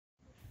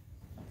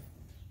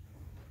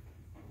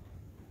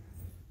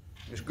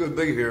It's good to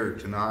be here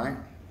tonight.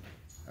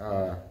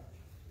 I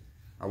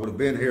would have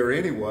been here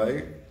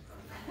anyway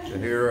to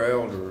hear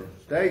Elder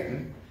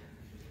Staten,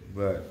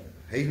 but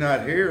he's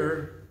not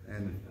here,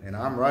 and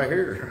I'm right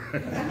here.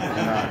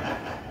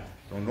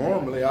 So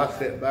normally I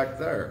sit back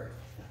there.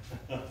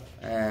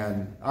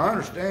 And I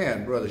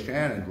understand Brother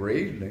Shannon's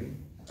reasoning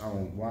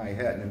on why he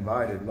hadn't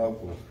invited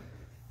local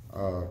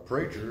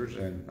preachers,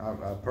 and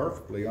I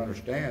perfectly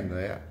understand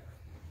that.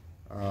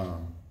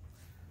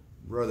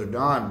 Brother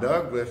Don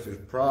Douglas is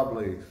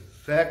probably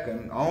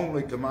second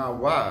only to my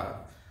wife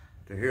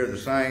to hear the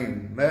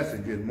same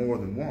messages more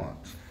than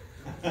once.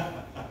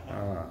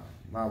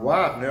 My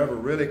wife never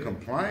really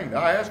complained.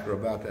 I asked her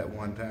about that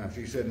one time.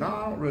 She said, no,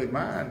 I don't really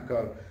mind,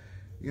 because,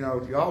 you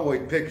know, she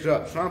always picks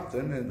up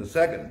something in the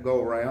second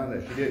go-around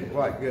that she didn't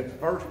quite get the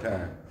first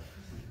time.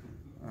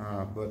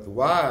 But the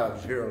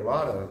wives hear a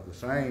lot of the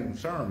same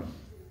sermon.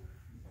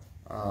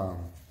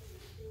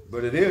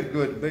 But it is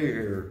good to be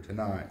here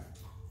tonight.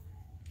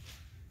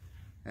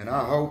 And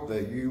I hope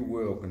that you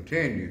will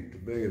continue to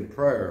be in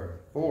prayer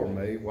for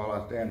me while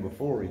I stand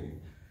before you.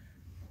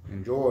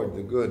 Enjoyed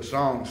the good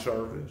song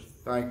service.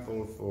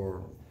 Thankful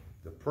for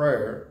the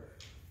prayer.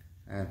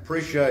 And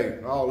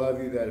appreciate all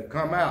of you that have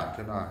come out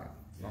tonight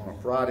on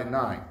a Friday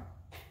night.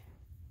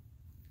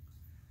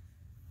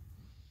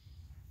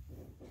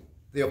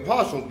 The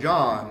Apostle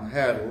John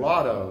had a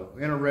lot of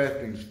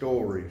interesting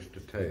stories to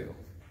tell.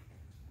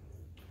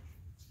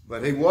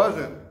 But he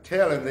wasn't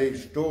telling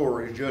these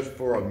stories just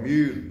for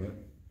amusement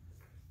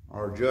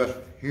or just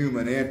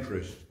human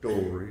interest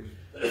stories.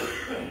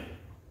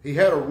 He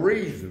had a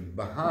reason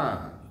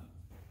behind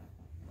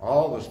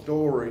all the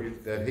stories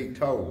that he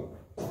told.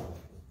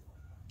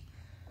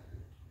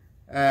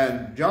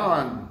 And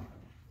John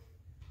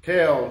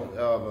tells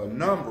of a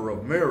number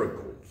of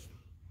miracles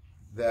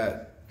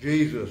that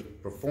Jesus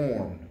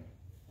performed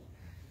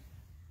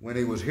when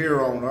he was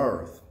here on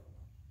earth.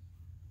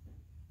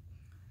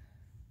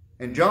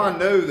 And John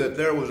knew that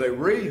there was a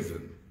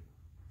reason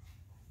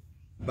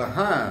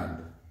behind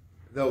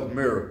those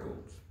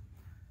miracles.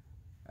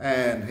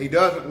 And he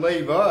doesn't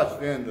leave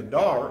us in the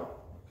dark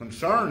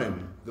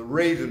concerning the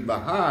reason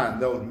behind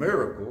those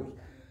miracles,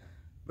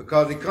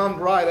 because he comes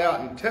right out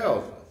and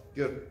tells us.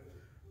 Just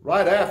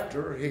right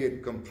after he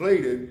had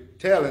completed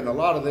telling a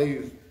lot of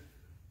these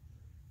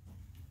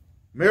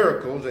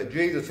miracles that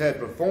Jesus had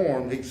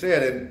performed, he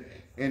said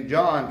in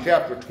John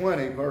chapter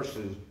 20,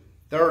 verses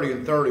 30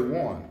 and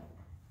 31,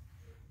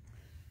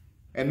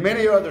 and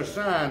many other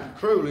signs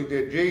truly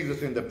did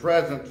Jesus in the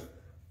presence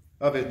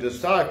of his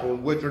disciples,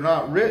 which are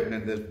not written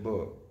in this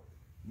book.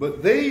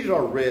 But these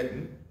are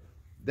written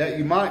that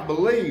you might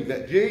believe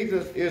that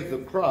Jesus is the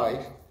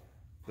Christ,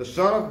 the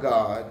Son of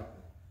God,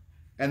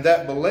 and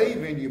that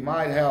believing you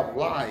might have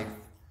life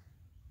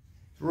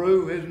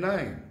through his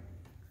name.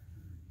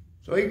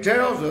 So he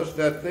tells us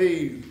that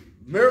these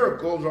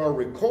miracles are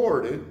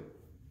recorded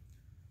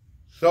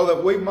so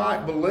that we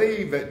might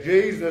believe that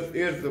Jesus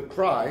is the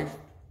Christ,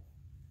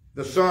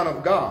 the Son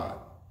of God.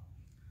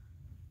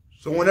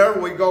 So whenever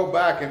we go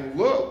back and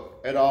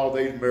look at all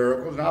these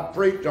miracles, and I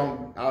preached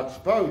on, I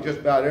suppose, just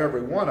about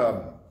every one of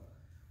them,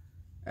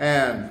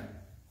 and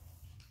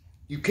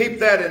you keep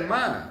that in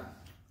mind,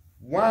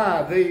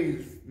 why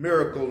these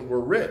miracles were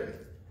written.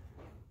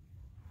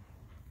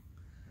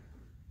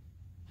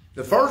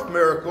 The first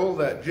miracle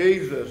that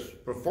Jesus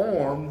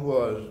performed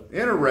was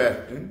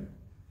interesting,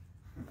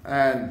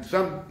 and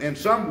in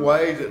some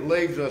ways it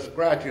leaves us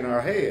scratching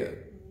our head.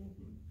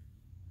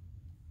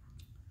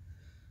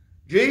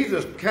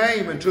 Jesus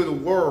came into the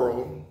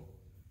world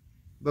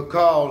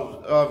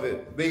because of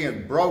it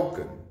being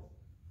broken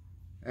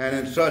and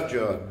in such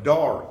a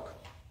dark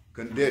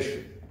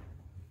condition.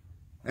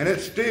 And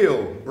it's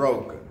still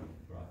broken.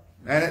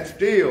 And it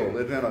still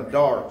is in a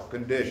dark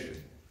condition.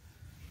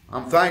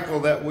 I'm thankful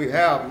that we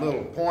have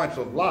little points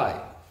of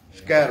light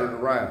scattered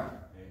around.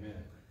 Amen.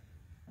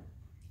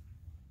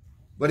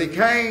 But he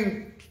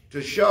came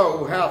to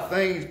show how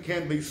things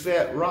can be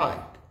set right.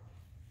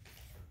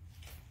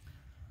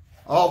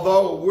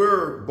 Although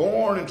we're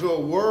born into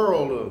a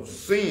world of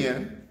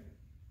sin,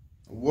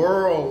 a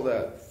world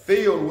that's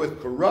filled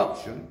with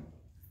corruption,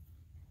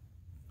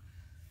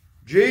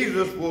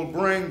 Jesus will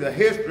bring the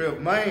history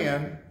of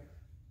man,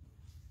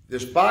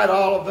 despite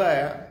all of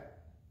that,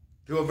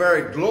 to a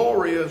very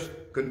glorious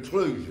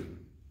conclusion.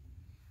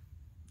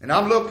 And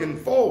I'm looking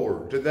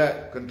forward to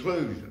that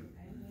conclusion.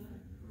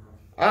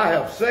 I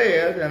have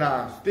said, and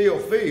I still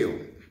feel,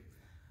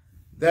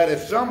 that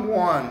if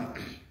someone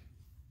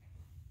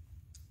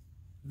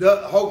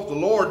hopes the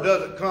Lord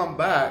doesn't come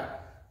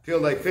back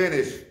till they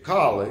finish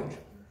college,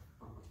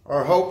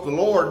 or hope the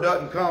Lord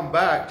doesn't come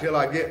back till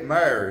I get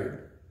married,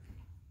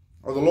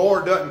 or the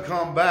Lord doesn't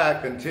come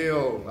back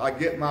until I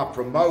get my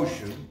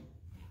promotion,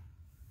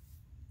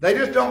 they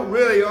just don't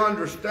really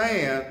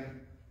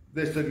understand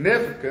the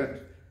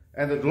significance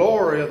and the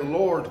glory of the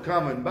Lord's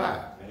coming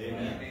back.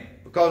 Amen.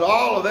 Because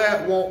all of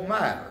that won't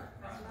matter.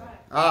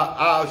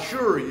 I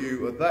assure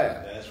you of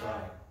that. That's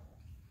right.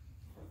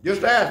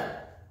 Just ask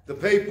the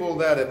people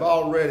that have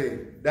already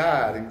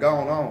died and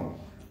gone on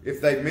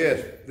if they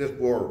missed this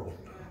world.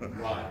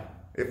 Right.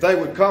 If they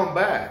would come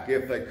back,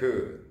 if they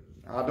could.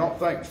 I don't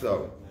think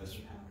so. Yes, sir.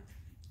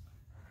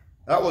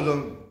 That was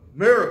a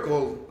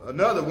miracle,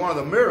 another one of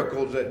the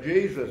miracles that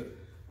Jesus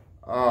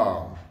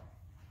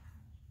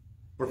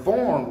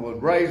performed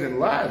was raising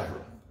Lazarus.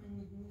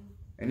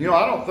 And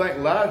I don't think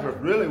Lazarus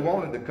really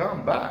wanted to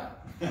come back.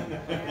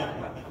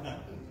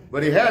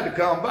 But he had to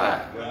come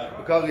back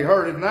because he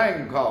heard his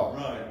name called.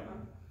 Right.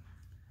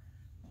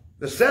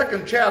 The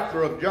second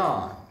chapter of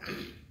John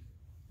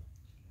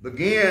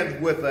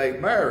begins with a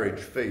marriage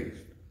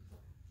feast.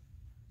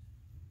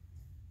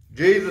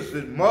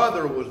 Jesus'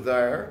 mother was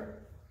there.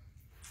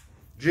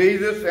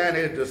 Jesus and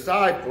his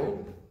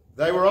disciples,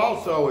 they were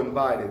also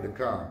invited to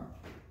come.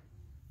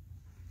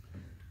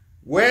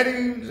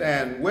 Weddings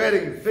and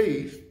wedding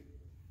feasts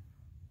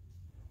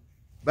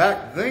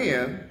back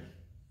then,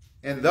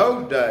 in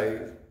those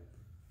days,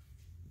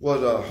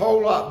 was a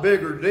whole lot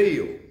bigger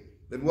deal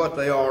than what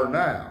they are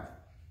now.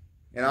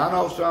 And I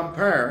know some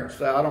parents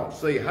say, I don't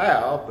see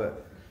how,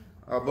 but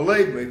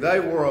believe me, they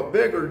were a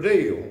bigger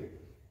deal,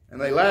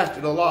 and they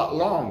lasted a lot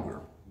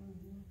longer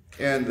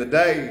in the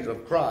days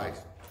of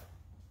Christ.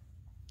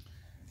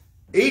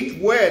 Each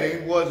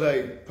wedding was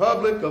a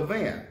public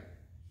event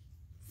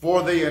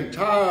for the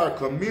entire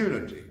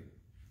community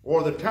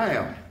or the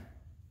town.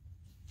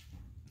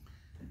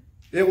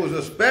 It was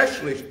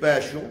especially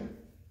special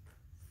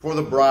for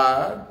the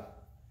bride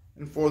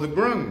and for the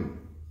groom.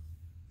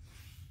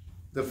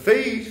 The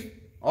feast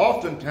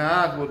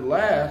oftentimes would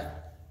last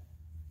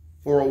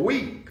for a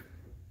week.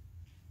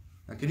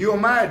 Now, can you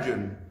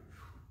imagine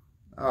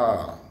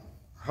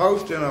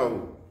hosting a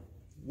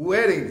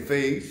wedding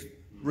feast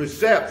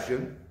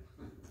reception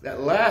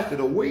that lasted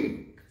a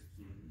week?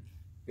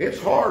 It's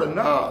hard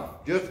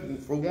enough just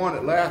for one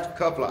that lasts a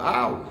couple of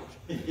hours.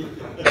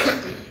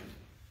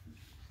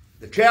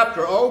 The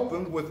chapter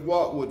opens with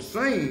what would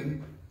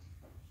seem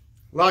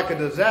like a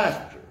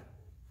disaster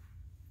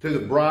to the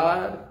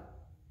bride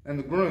and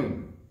the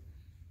groom.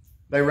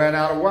 They ran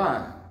out of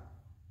wine.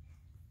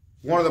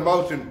 One of the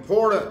most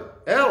important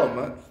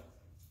elements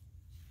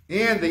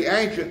in the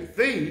ancient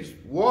feast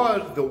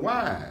was the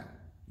wine.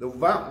 The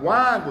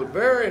wine was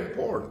very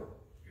important.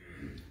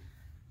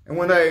 And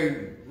when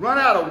they run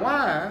out of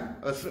wine,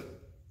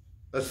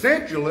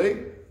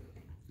 essentially,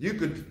 you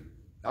could,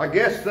 I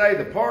guess, say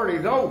the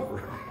party's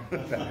over.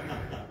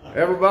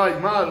 Everybody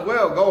might as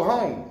well go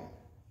home.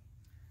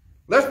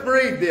 Let's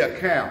read the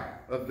account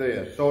of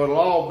this so it'll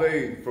all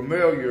be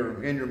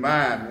familiar in your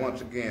mind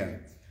once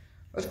again.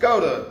 Let's go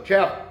to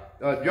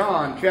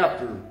John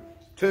chapter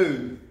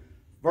 2,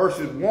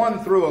 verses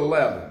 1 through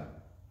 11.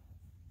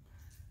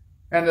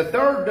 And the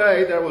third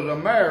day there was a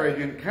marriage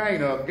in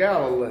Cana of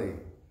Galilee,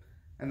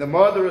 and the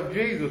mother of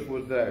Jesus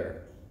was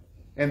there.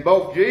 And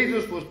both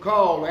Jesus was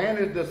called and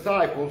his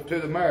disciples to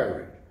the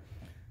marriage.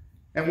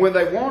 And when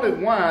they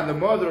wanted wine, the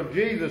mother of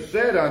Jesus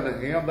said unto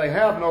him, They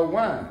have no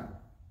wine.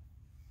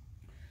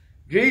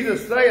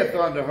 Jesus saith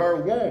unto her,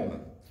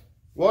 Woman,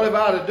 what have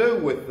I to do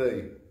with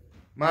thee?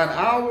 Mine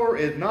hour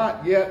is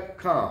not yet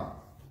come.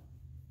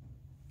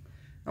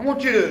 I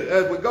want you to,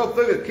 as we go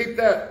through this, keep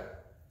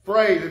that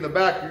phrase in the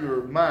back of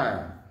your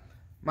mind.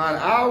 Mine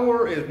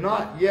hour is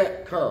not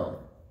yet come.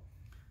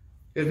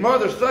 His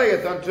mother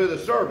saith unto the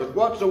servants,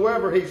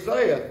 Whatsoever he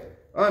saith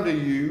unto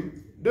you,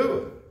 do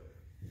it.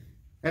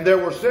 And there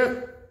were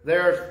set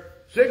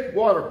there 6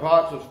 water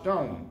pots of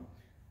stone,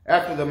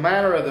 after the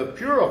manner of the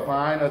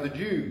purifying of the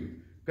Jews,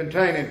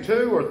 containing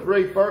 2 or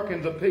 3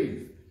 firkins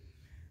apiece.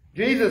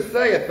 Jesus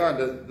saith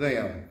unto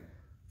them,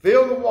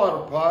 Fill the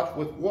water pots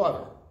with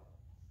water.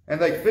 And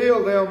they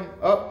filled them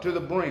up to the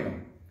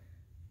brim.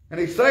 And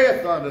he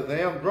saith unto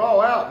them,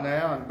 Draw out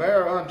now, and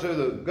bear unto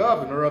the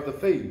governor of the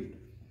feast.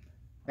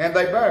 And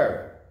they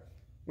bare.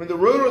 When the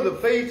ruler of the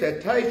feast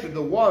had tasted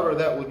the water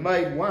that was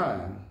made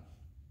wine,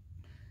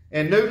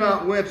 and knew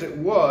not whence it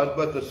was,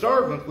 but the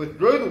servants which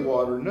drew the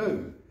water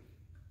knew,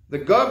 the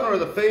governor of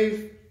the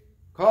feast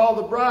called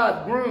the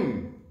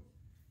bridegroom,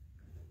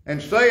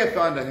 and saith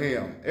unto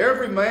him,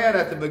 Every man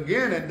at the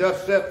beginning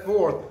doth set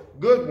forth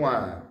good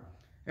wine,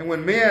 and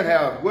when men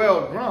have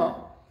well drunk,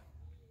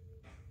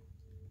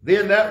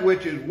 then that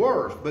which is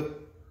worse. But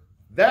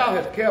thou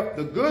hast kept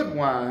the good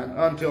wine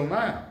until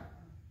now.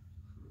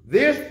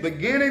 This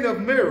beginning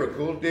of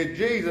miracles did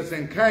Jesus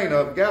in Cana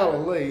of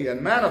Galilee,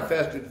 and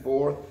manifested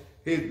forth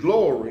his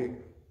glory,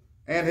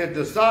 and his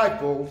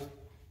disciples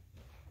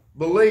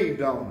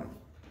believed on him.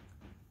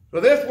 So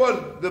this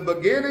was the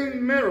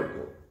beginning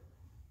miracle.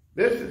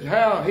 This is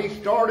how he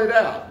started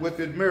out with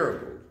his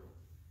miracles.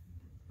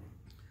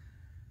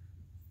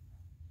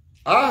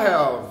 I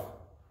have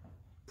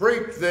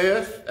preached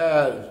this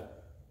as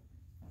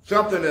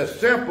something as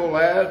simple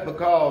as,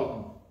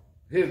 because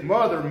his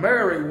mother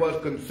Mary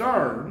was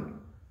concerned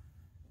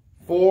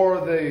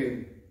for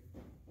the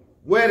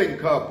wedding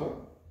couple.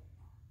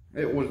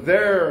 It was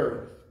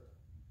their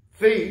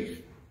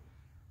feast.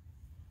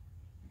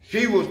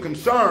 She was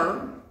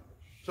concerned,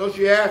 so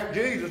she asked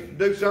Jesus to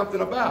do something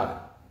about it.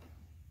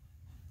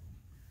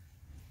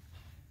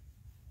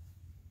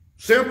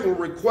 Simple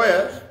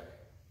request,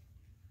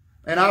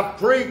 And I've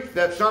preached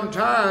that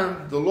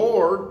sometimes the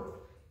Lord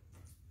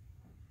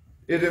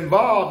is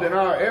involved in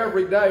our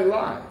everyday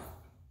life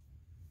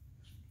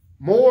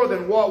more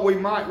than what we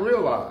might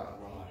realize.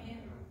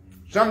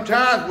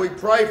 Sometimes we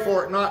pray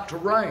for it not to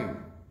rain.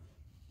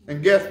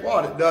 And guess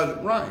what? It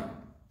doesn't rain.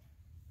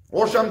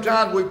 Or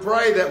sometimes we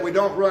pray that we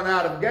don't run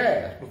out of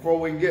gas before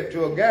we can get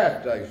to a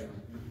gas station.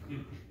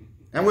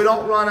 And we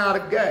don't run out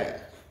of gas.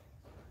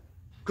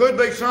 Could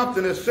be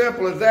something as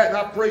simple as that, and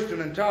I preached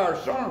an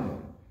entire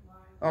sermon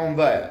on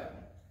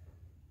that.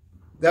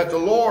 That the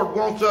Lord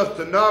wants us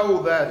to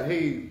know that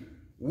He's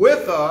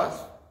with us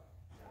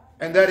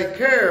and that He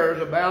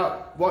cares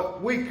about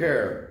what we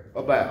care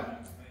about.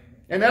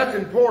 And that's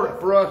important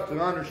for us to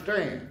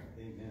understand.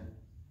 Amen.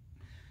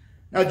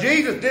 Now,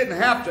 Jesus didn't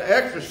have to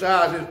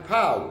exercise His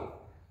power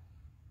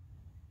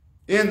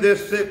in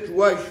this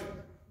situation,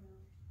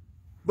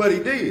 but He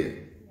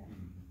did.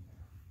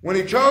 When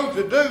He chose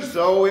to do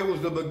so, it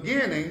was the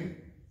beginning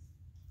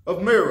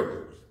of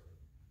miracles.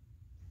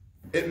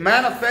 It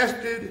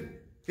manifested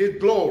His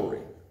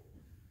glory.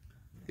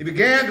 He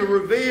began to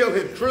reveal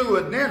His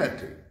true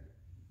identity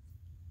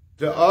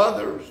to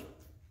others.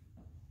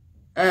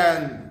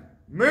 And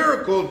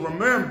miracles,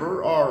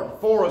 remember, are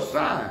for a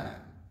sign.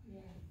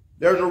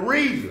 There's a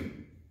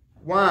reason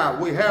why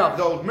we have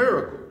those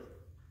miracles.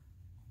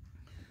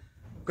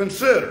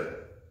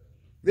 Consider,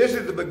 this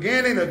is the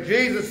beginning of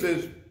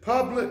Jesus'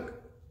 public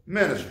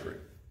ministry.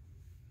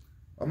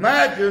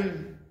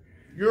 Imagine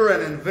you're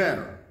an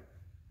inventor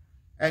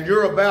and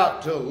you're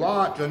about to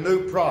launch a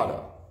new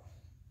product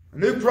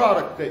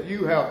that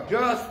you have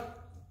just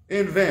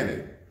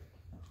invented.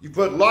 You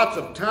put lots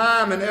of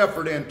time and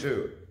effort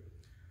into it.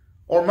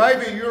 Or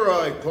maybe you're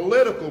a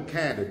political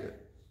candidate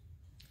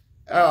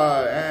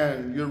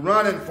and you're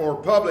running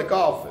for public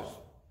office.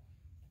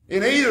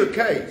 In either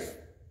case,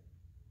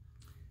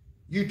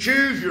 you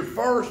choose your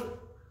first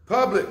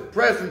public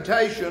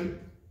presentation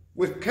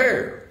with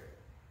care.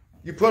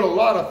 You put a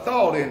lot of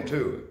thought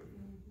into it.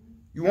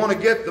 You want to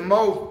get the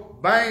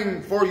most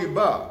bang for your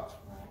buck.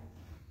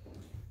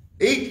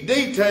 Each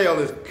detail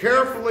is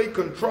carefully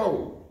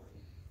controlled.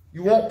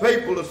 You want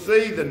people to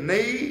see the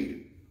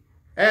need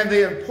and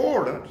the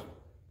importance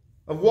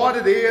of what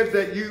it is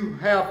that you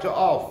have to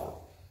offer.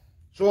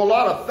 So a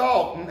lot of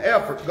thought and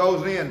effort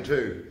goes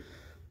into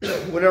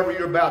whenever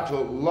you're about to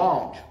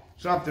launch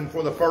something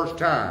for the first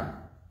time.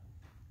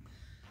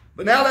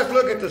 But now let's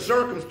look at the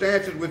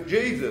circumstances with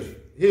Jesus,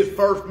 His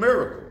first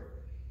miracle.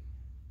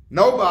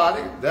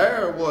 Nobody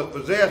there was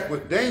possessed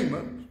with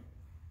demons.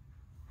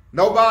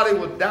 Nobody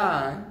was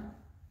dying.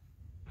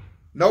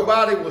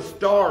 Nobody was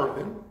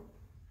starving.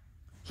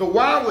 So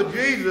why would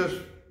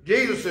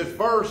Jesus'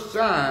 first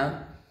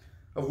sign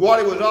of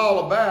what He was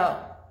all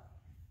about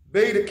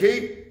be to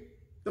keep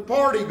the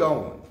party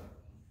going?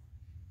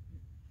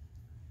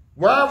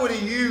 Why would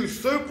He use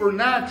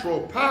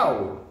supernatural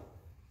power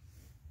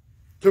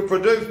to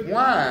produce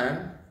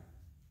wine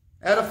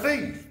at a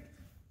feast?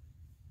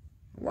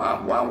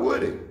 Why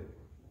would He?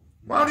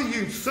 Why would He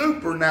use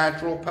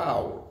supernatural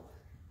power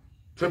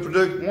to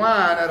produce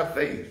wine at a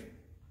feast?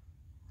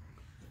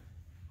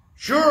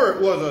 Sure,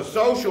 it was a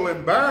social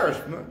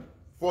embarrassment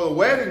for the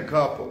wedding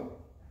couple,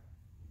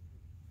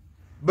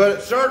 but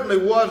it certainly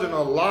wasn't a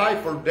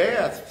life or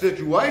death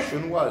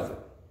situation, was it?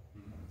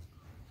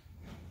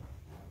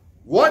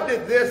 What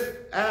did this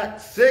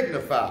act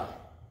signify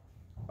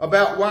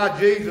about why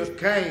Jesus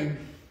came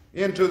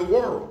into the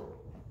world?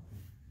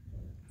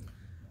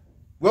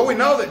 Well, we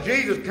know that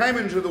Jesus came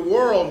into the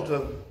world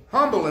to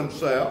humble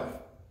Himself,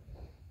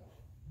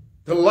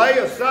 to lay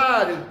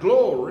aside His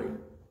glory,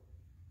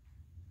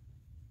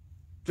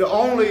 to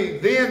only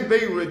then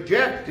be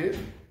rejected,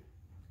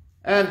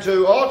 and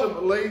to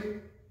ultimately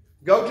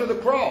go to the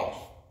cross.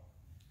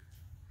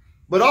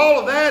 But all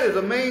of that is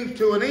a means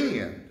to an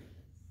end.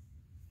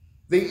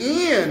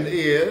 The end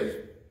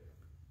is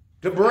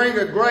to bring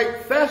a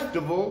great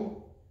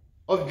festival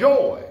of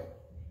joy.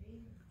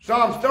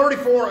 Psalms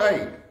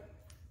 34:8.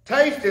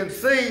 Taste and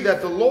see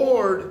that the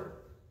Lord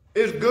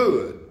is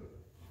good.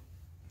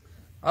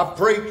 I've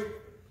preached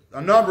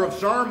a number of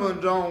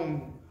sermons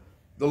on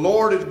the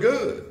Lord is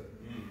good.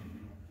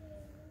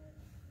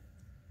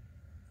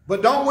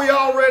 But don't we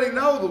already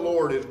know the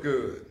Lord is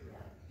good?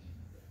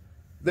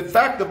 In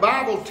fact, the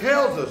Bible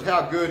tells us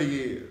how good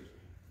He is.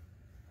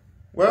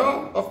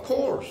 Well, of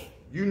course,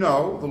 you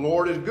know the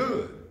Lord is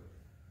good.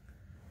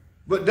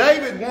 But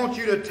David wants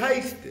you to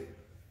taste it,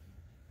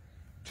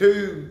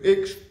 to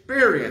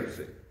experience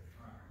it.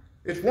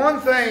 It's one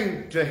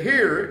thing to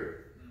hear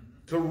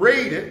it, to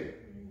read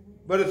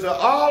it, but it's an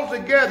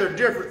altogether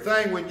different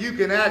thing when you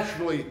can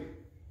actually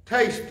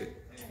taste it.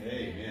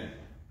 Amen.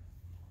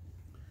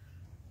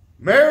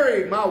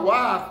 Mary, my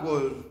wife,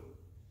 was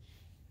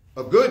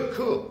a good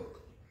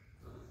cook.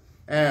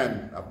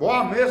 And boy,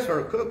 I miss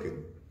her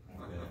cooking.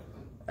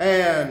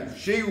 And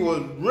she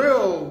was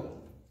real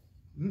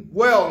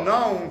well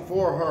known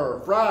for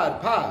her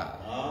fried pie.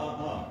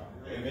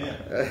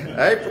 Amen.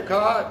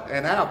 Apricot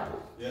and apple.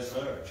 Yes,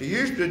 sir. She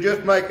used to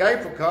just make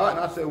apricot,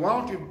 and I said, why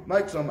don't you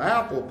make some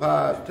apple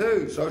pies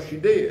too? So she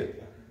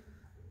did.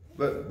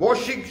 But boy,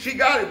 she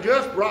got it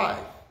just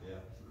right. Yeah.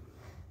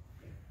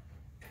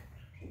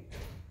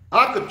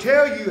 I could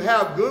tell you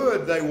how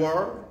good they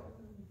were,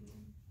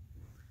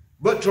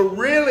 but to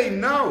really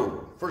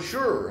know for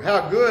sure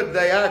how good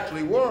they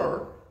actually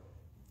were,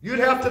 you'd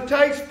have to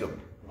taste them.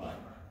 Right.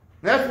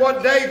 That's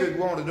what David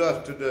wanted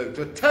us to do,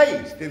 to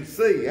taste and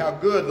see how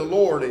good the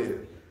Lord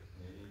is.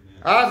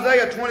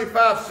 Isaiah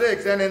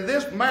 25:6, and in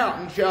this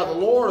mountain shall the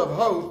Lord of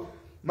hosts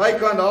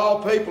make unto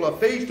all people a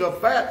feast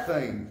of fat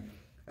things,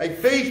 a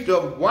feast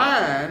of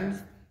wines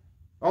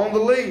on the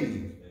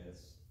lees. Yes.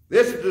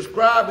 This is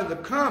describing the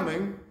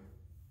coming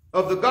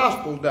of the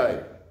gospel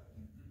day.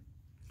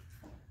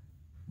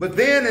 But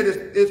then it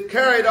is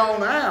carried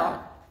on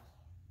out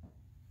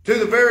to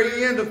the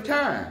very end of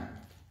time.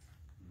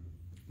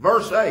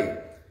 Verse 8,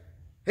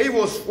 he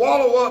will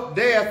swallow up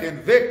death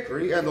in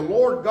victory, and the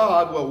Lord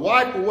God will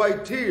wipe away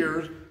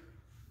tears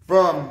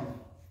from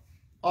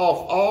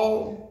off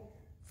all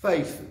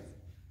faces.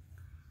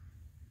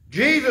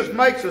 Jesus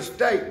makes a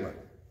statement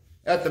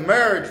at the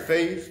marriage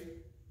feast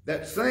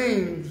that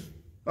seems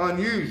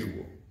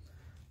unusual.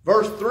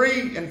 Verse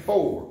 3 and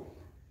 4.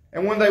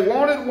 And when they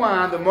wanted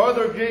wine, the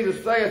mother of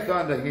Jesus saith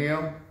unto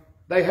him,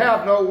 they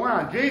have no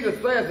wine.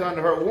 Jesus saith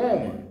unto her,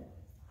 Woman,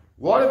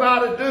 what have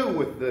I to do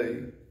with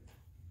thee?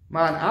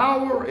 Mine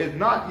hour is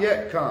not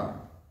yet come.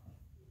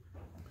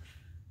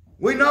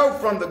 We know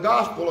from the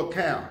gospel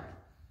account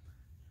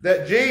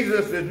that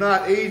Jesus is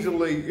not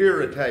easily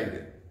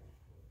irritated.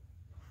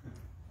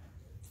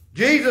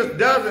 Jesus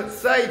doesn't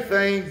say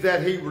things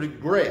that he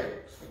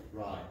regrets.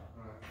 Right.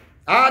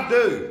 I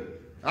do.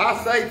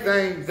 I say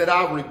things that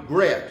I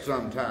regret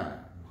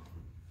sometimes.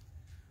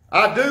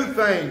 I do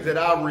things that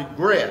I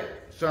regret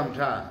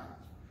sometimes.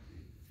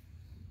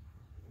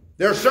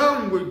 There's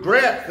some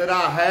regrets that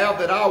I have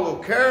that I will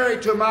carry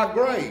to my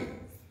grave.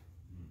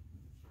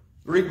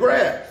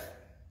 Regrets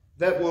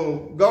that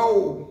will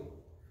go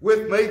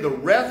with me the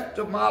rest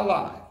of my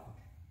life.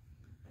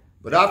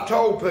 But I've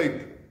told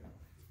people,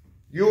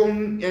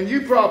 and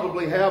you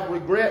probably have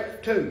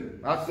regrets too.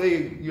 I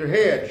see your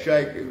head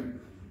shaking.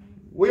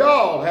 We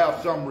all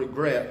have some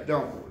regrets,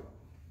 don't we?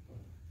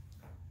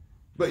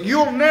 But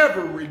you'll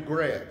never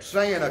regret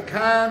saying a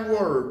kind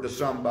word to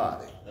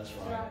somebody. That's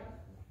right.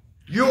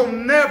 You'll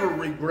never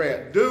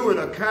regret doing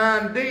a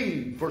kind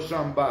deed for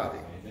somebody.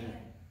 Amen.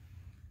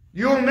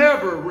 You'll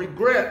never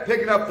regret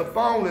picking up the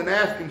phone and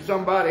asking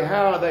somebody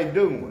how are they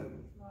doing.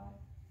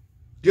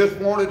 Just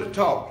wanted to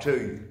talk to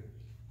you.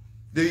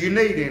 Do you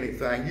need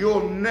anything?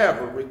 You'll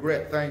never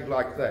regret things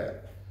like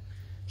that.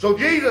 So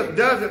Jesus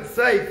doesn't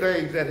say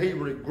things that he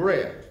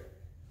regrets.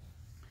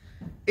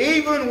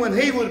 Even when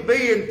he was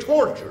being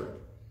tortured,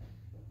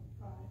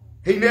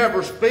 he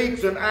never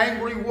speaks an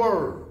angry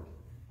word.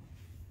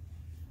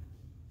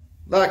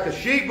 Like a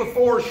sheep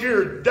before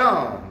sheared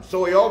dumb,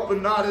 so he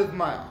opened not his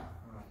mouth.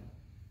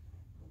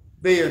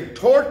 Being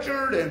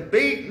tortured and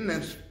beaten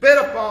and spit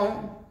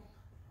upon,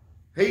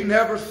 he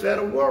never said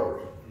a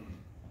word.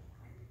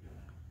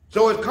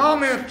 So his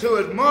comments to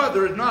his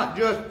mother is not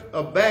just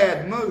a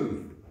bad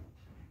mood.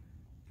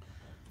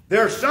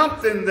 There's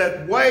something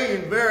that's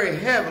weighing very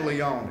heavily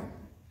on him.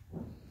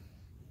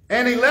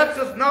 And he lets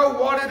us know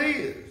what it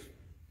is.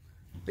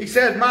 He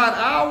says, mine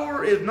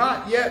hour is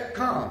not yet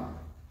come.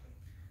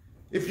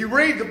 If you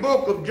read the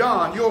book of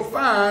John, you'll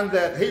find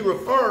that he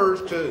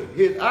refers to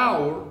his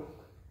hour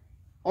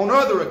on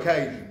other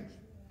occasions.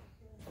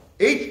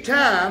 Each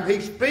time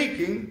he's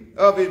speaking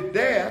of his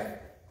death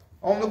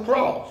on the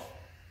cross.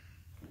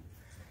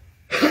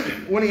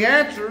 When he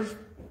answers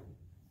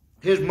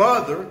his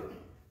mother,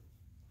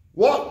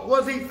 what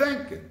was he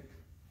thinking?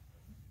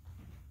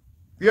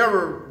 You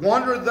ever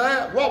wondered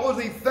that? What was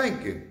he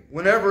thinking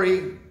whenever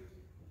his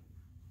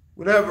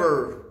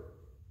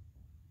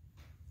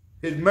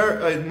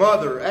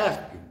mother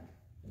asked him?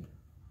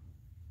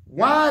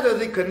 Why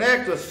does he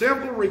connect a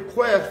simple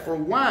request for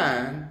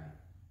wine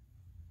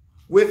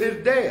with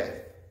his death?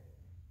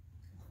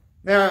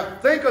 Now,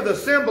 think of the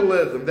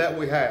symbolism that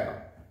we have.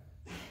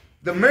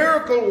 The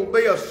miracle will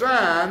be a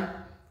sign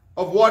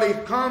of what he's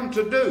come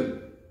to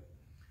do.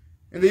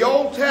 In the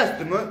Old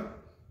Testament,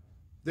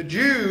 the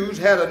Jews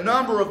had a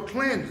number of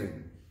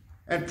cleansing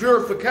and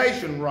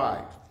purification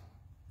rites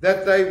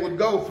that they would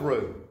go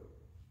through.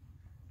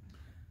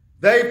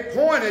 They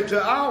pointed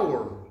to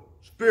our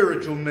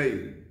spiritual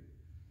need.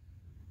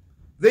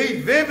 They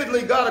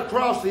vividly got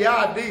across the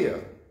idea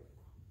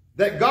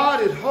that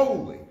God is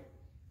holy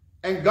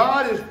and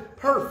God is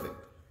perfect.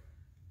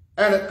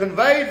 And it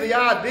conveys the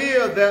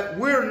idea that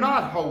we're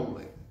not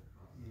holy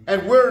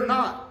and we're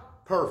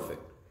not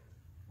perfect.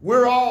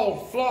 We're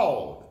all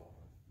flawed.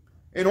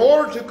 In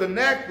order to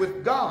connect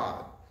with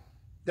God,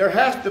 there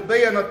has to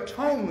be an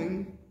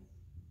atoning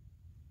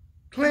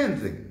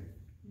cleansing.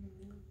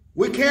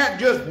 We can't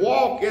just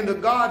walk into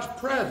God's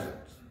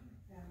presence.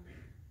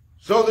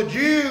 So the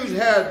Jews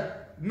had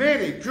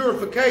many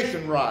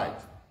purification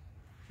rites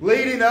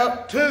leading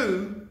up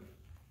to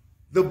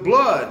the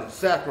blood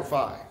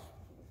sacrifice.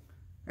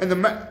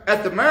 And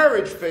at the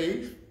marriage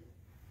feast,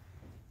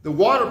 the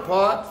water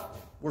pots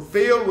were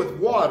filled with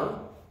water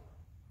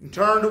and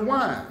turned to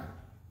wine.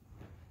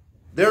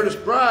 They're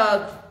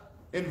described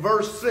in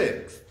verse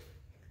 6.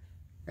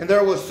 And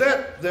there was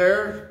set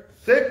there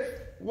 6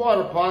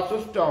 water pots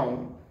of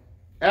stone,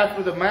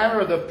 after the manner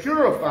of the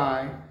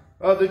purifying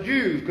of the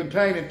Jews,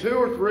 containing 2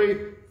 or 3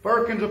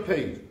 firkins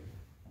apiece.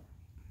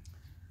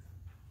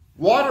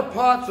 Water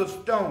pots of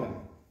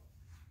stone,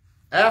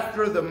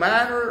 after the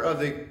manner of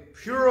the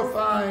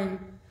purifying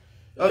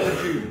of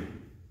the Jews.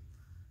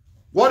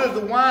 What does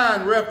the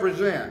wine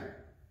represent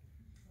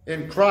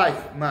in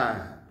Christ's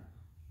mind?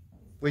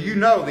 Well, you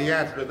know the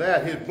answer to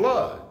that, his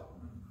blood.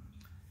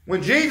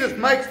 When Jesus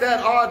makes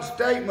that odd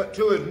statement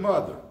to his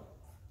mother,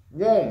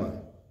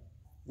 "Woman,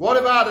 what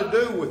have I to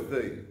do with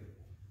thee?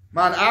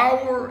 Mine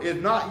hour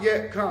is not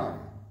yet come."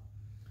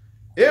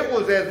 It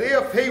was as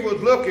if he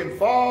was looking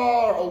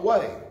far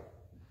away,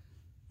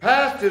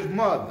 past his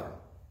mother,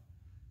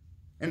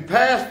 and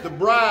past the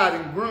bride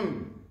and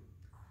groom,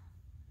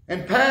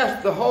 and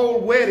past the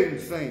whole wedding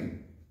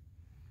scene.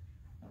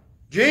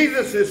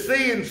 Jesus is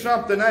seeing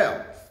something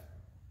else.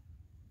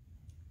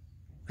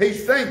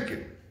 He's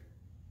thinking,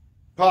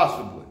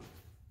 possibly,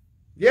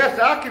 yes,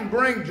 I can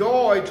bring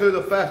joy to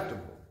the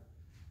festival.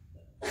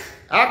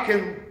 I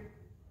can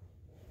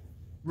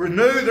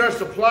renew their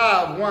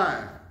supply of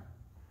wine.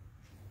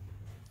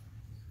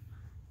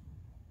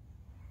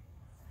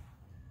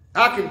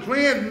 I can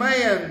cleanse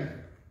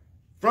man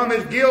from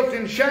his guilt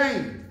and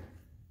shame.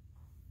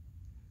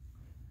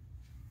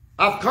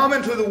 I've come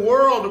into the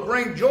world to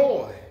bring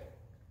joy.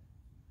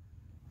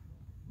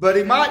 But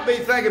he might be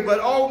thinking, but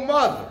oh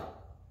mother,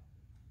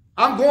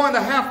 I'm going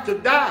to have to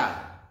die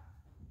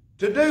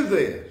to do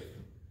this.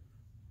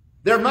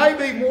 There may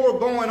be more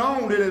going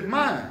on in his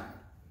mind.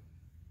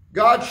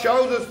 God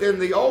shows us in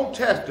the Old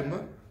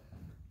Testament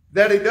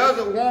that he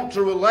doesn't want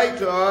to relate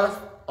to us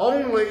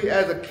only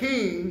as a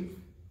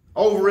king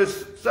over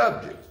his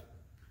subjects,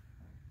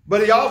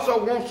 but he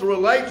also wants to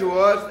relate to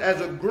us as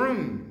a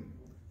groom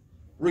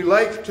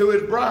relates to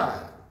his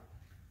bride.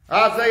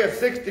 Isaiah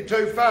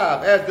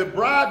 62:5, as the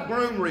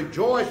bridegroom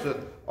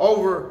rejoiceth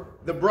over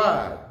the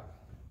bride,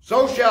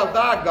 so shall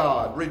thy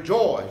God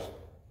rejoice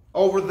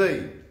over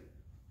thee.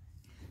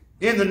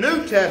 In the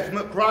New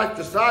Testament,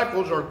 Christ's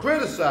disciples are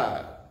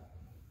criticized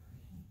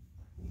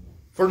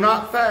for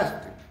not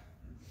fasting.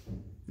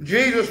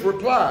 Jesus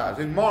replies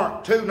in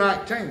Mark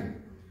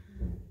 2:19,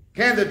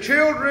 can the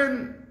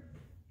children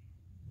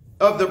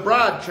of the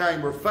bride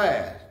chamber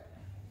fast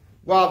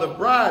while the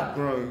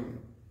bridegroom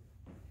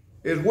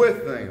is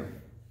with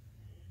them?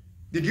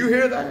 Did you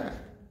hear that?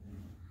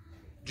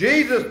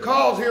 Jesus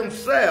calls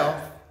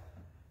himself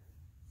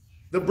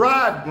the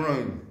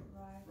bridegroom.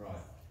 Right.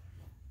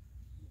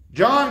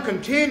 John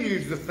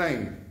continues the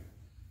theme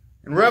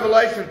in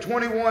Revelation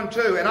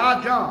 21:2. And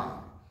I,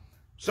 John,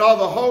 saw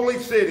the holy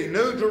city,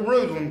 New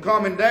Jerusalem,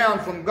 coming down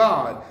from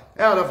God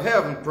out of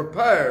heaven,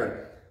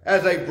 prepared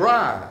as a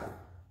bride,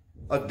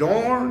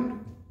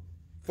 adorned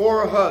for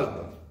her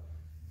husband.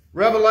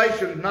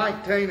 Revelation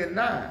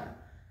 19:9.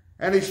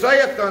 And he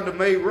saith unto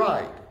me,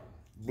 write,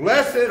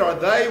 blessed are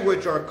they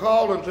which are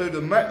called unto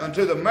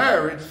the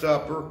marriage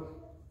supper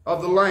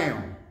of the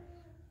Lamb.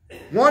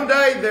 One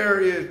day there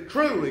is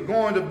truly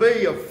going to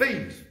be a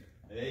feast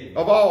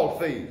of all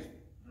feasts.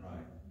 Right.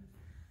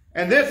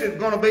 And this is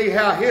going to be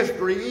how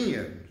history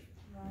ends.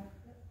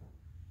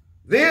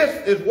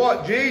 This is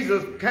what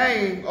Jesus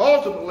came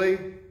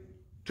ultimately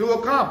to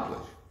accomplish.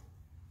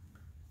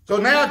 So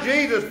now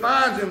Jesus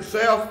finds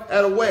himself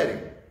at a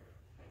wedding.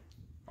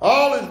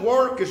 All his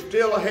work is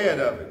still ahead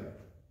of him,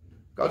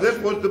 because this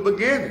was the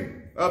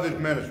beginning of his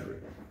ministry,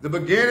 the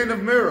beginning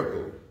of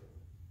miracles.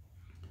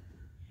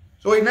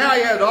 So he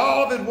has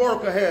all of his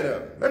work ahead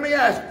of him. Let me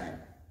ask you,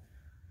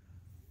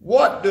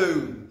 what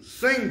do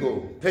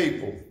single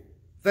people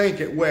think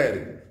at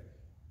weddings?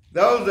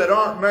 Those that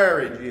aren't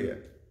married yet.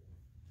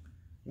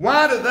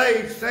 Why do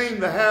they seem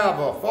to have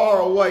a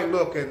faraway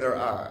look in their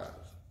eyes?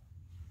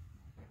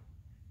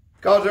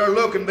 Because they're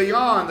looking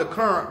beyond the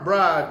current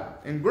bride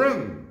and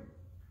groom.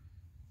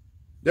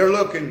 They're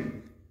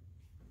looking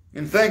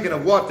and thinking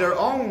of what their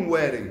own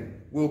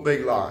wedding will be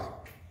like.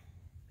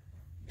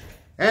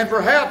 And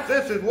perhaps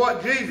this is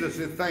what Jesus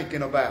is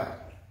thinking about.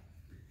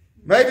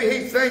 Maybe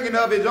he's thinking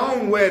of his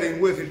own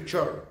wedding with his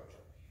church.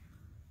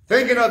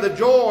 Thinking of the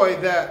joy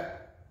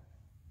that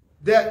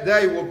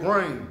day will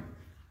bring.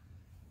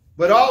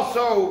 But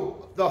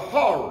also the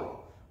horror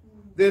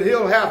that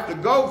he'll have to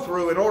go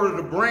through in order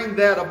to bring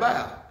that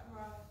about.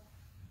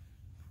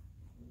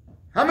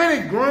 How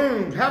many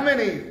grooms have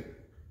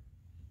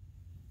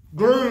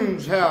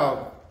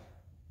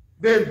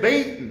been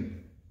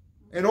beaten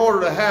in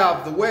order to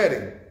have the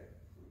wedding?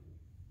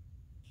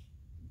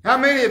 How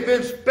many have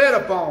been spit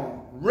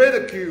upon,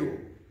 ridiculed,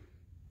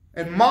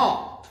 and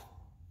mocked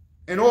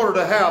in order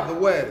to have the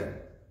wedding?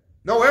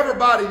 No,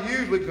 everybody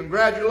usually,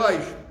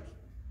 congratulations.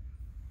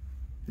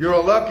 You're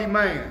a lucky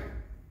man.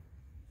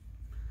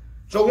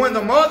 So when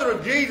the mother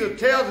of Jesus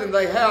tells him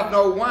they have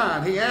no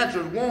wine, he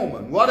answers,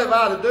 woman, what have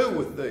I to do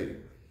with thee?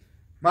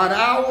 mine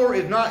hour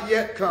is not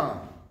yet come.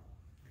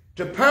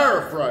 To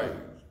paraphrase,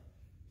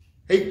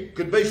 he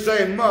could be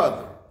saying,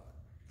 Mother,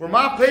 for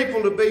my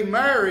people to be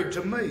married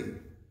to me,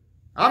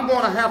 I'm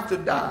going to have to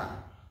die.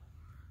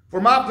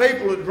 For my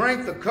people to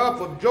drink the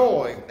cup of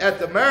joy at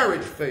the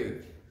marriage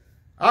feast,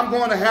 I'm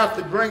going to have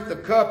to drink the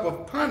cup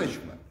of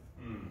punishment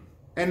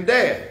and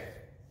death.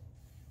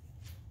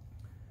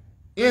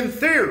 In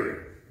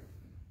theory,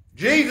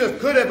 Jesus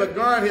could have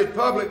begun his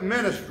public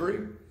ministry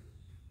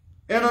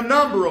in a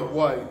number of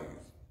ways.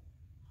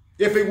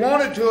 If he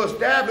wanted to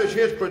establish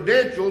his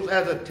credentials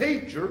as a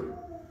teacher,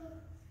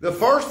 the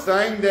first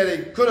thing that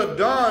he could have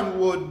done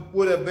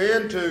would have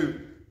been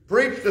to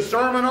preach the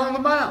Sermon on the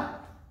Mount.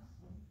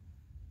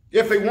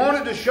 If he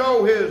wanted to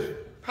show his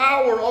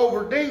power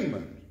over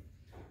demons,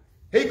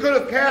 he could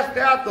have cast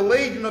out the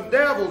legion of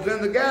devils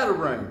in the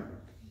Gadarenes.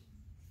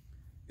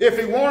 If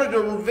he wanted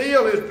to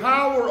reveal his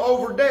power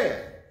over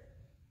death,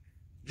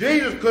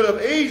 Jesus could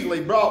have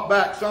easily brought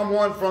back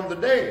someone from the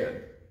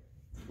dead,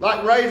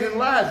 like raising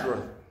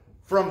Lazarus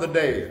from the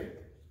dead.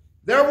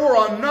 There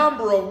were a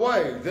number of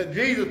ways that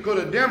Jesus could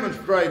have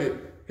demonstrated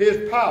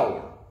his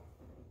power.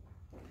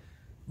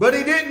 But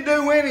he didn't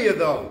do any of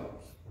those.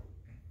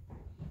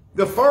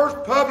 The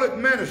first public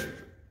ministry,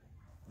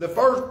 the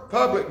first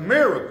public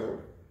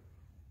miracle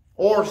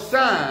or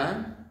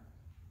sign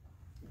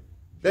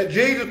that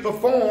Jesus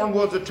performed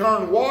was to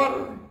turn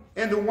water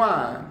into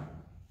wine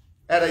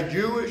at a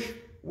Jewish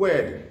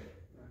wedding.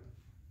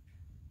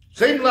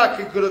 Seemed like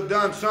he could have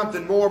done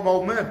something more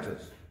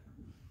momentous.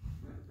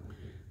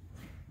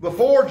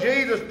 Before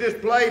Jesus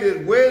displayed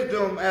his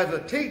wisdom as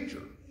a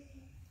teacher,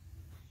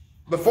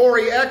 before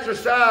he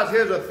exercised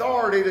his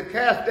authority to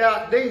cast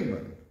out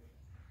demons,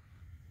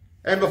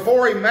 and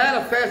before he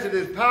manifested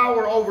his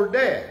power over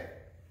death,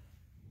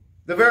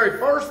 the very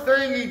first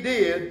thing he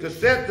did to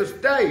set the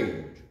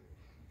stage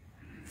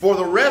for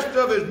the rest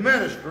of his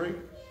ministry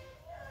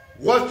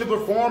was to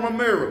perform a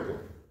miracle.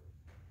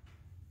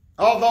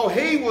 Although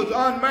he was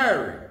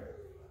unmarried,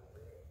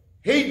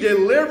 he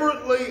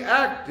deliberately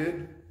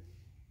acted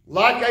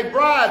like a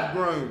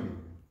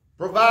bridegroom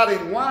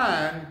providing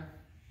wine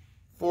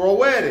for a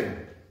wedding.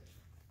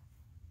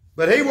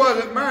 But he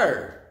wasn't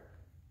married,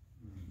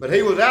 but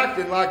he was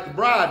acting like the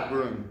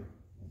bridegroom.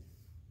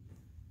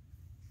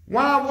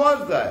 Why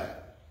was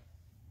that?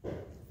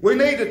 We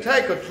need to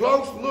take a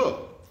close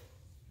look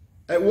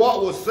at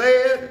what was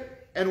said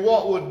and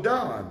what was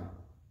done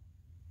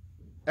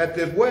at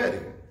this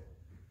wedding.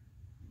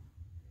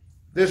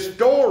 This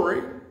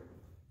story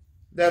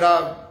that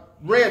I've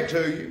read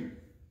to you,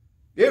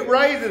 it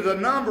raises a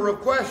number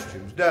of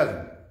questions, doesn't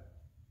it?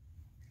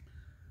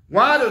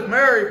 Why does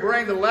Mary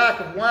bring the lack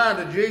of wine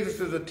to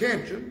Jesus'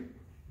 attention?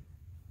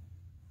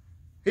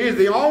 He's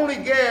the only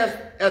guest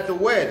at the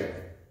wedding.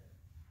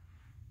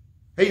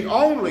 He's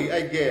only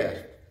a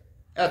guest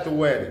at the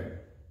wedding.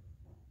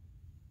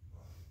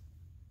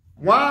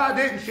 Why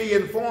didn't she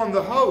inform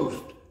the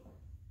host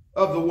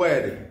of the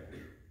wedding?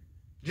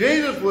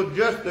 Jesus was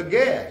just a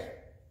guest.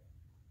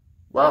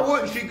 Why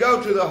wouldn't she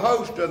go to the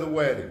host of the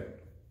wedding?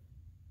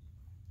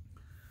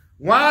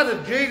 Why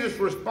did Jesus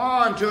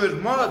respond to his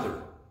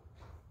mother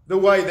the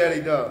way that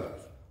he does?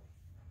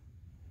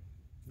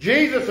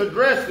 Jesus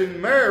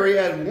addressing Mary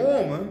as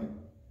woman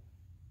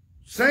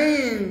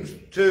seems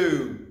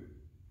to,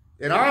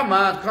 in our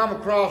minds, come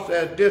across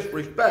as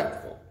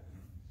disrespectful.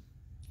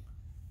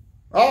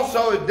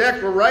 Also, his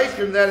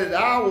declaration that his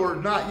hour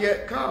is not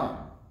yet come.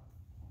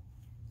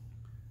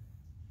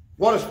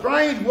 What a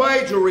strange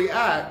way to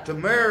react to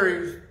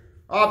Mary's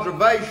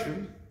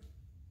observation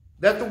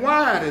that the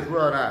wine is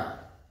run out.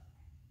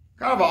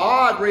 Kind of an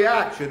odd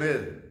reaction,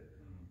 isn't it?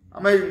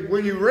 I mean,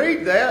 when you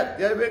read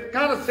that, it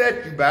kind of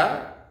sets you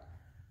back.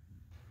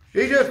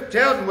 She just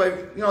tells them,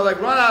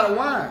 they've run out of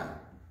wine.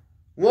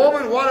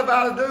 Woman, what have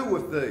I to do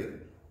with thee?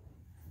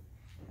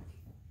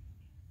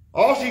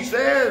 All she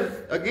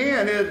says,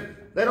 again, is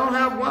they don't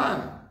have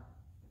wine.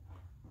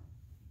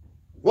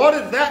 What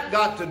has that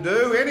got to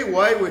do,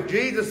 anyway, with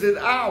Jesus'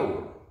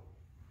 hour?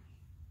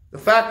 The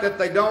fact that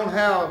they don't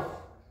have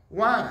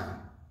wine.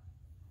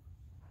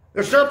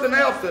 There's something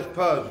else that's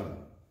puzzling.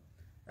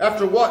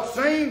 After what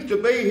seems to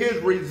be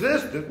his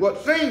resistance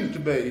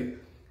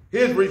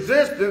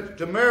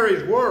to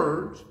Mary's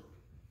words,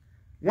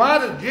 why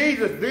does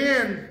Jesus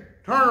then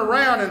turn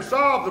around and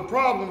solve the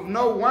problem of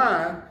no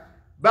wine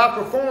by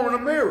performing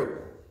a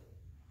miracle?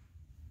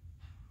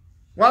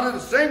 Why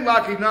does it seem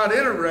like he's not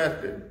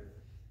interested?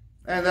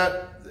 And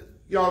that,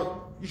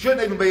 you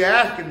shouldn't even be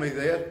asking me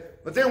this,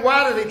 but then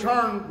why did he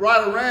turn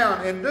right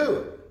around and do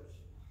it?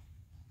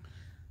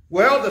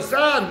 Well, the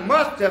sign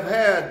must have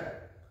had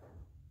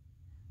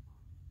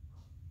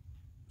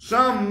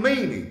some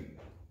meaning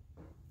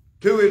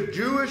to his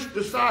Jewish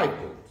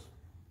disciples.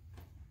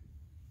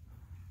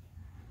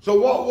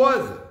 So what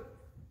was it?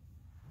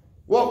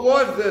 What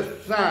was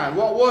this sign?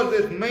 What was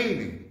this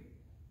meaning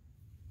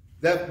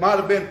that might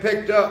have been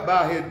picked up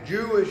by his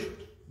Jewish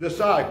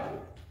disciples?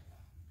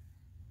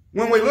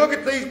 When we look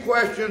at these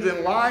questions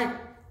in light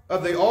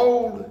of the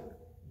old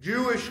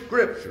Jewish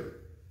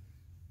scripture,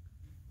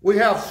 we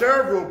have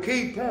several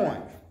key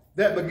points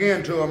that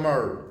begin to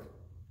emerge.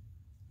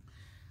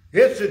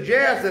 It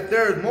suggests that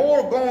there is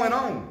more going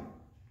on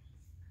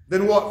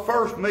than what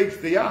first meets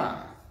the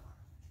eye.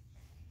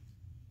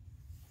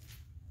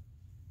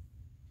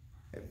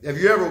 Have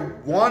you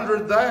ever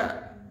wondered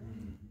that?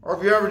 Or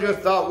have you ever just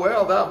thought,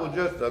 well, that was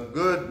just a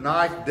good,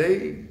 nice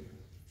deed?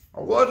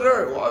 Or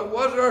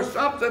was there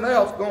something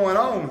else going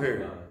on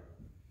here?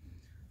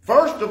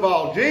 First of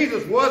all,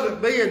 Jesus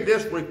wasn't being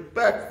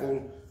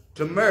disrespectful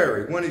to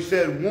Mary when he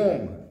said,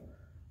 woman,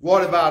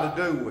 what have I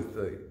to do with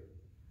thee?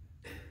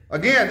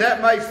 Again,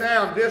 that may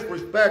sound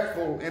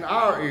disrespectful in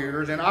our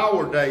ears in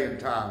our day and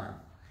time.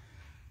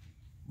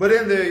 But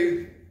in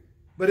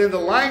the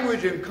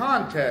language and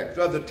context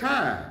of the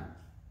time,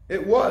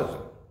 it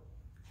wasn't.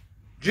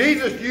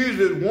 Jesus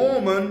uses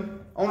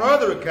woman on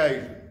other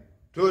occasions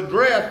to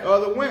address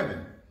other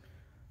women.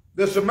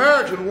 The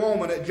Samaritan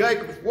woman at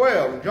Jacob's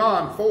well in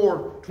John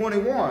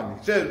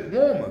 4:21 says,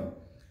 woman,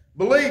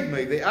 believe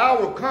me, the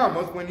hour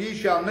cometh when ye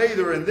shall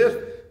neither in this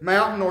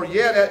mountain nor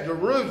yet at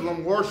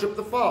Jerusalem worship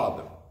the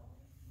Father.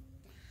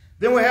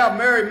 Then we have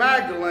Mary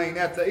Magdalene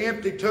at the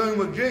empty tomb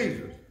of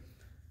Jesus.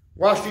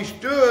 While she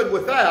stood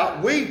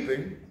without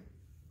weeping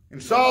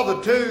and saw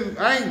the two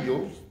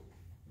angels,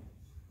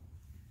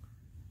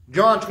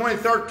 John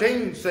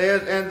 20:13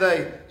 says, and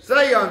they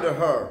say unto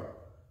her,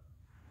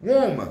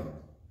 woman,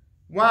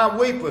 why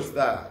weepest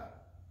thou?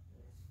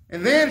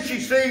 And then she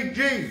sees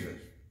Jesus.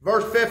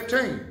 Verse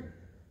 15.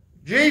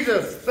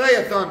 Jesus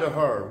saith unto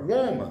her,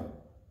 woman,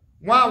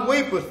 why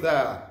weepest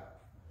thou?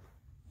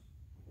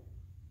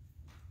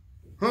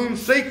 Whom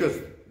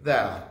seekest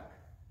thou?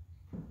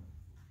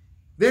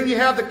 Then you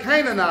have the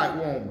Canaanite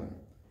woman,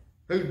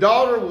 whose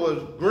daughter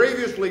was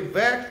grievously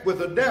vexed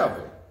with a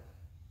devil.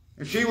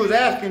 And she was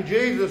asking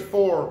Jesus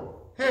for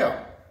help.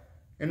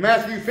 In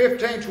Matthew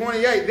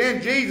 15:28,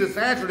 then Jesus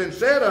answered and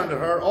said unto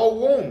her, O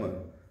woman,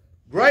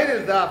 great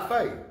is thy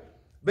faith.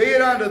 Be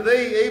it unto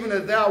thee even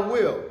as thou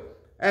wilt.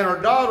 And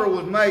her daughter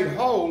was made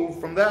whole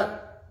from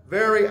that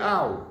very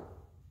hour.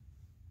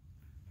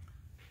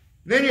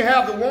 Then you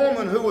have the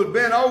woman who was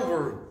bent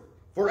over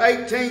for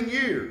 18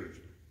 years.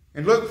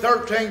 In Luke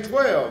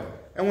 13:12,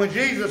 and when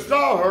Jesus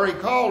saw her, he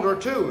called her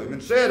to him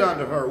and said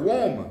unto her,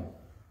 woman,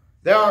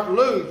 thou art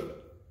loosed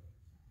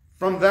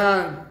from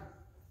thine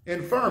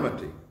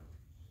infirmity.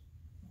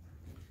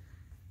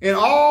 In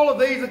all of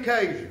these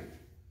occasions,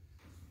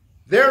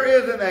 there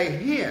isn't a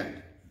hint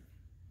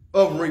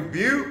of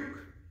rebuke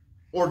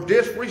or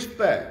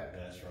disrespect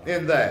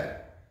in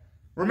that.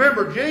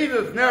 Remember,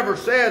 Jesus never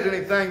says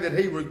anything that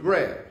he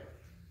regrets.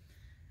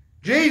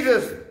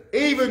 Jesus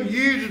even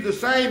uses the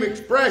same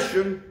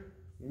expression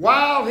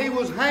while he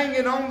was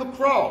hanging on the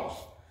cross.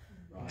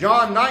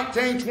 John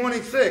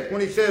 19:26,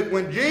 when he said,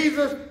 when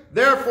Jesus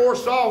therefore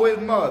saw his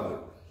mother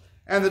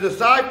and the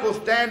disciples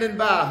standing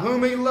by,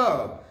 whom he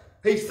loved,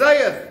 he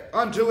saith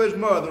unto his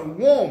mother,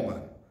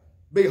 woman,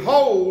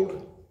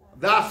 behold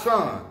thy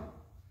son.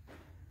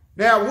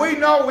 Now we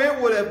know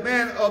it would have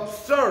been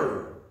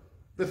absurd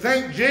to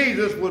think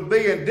Jesus was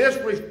being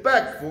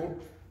disrespectful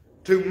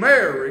to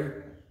Mary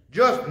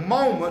just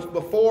moments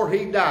before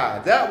he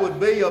died. That would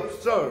be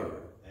absurd.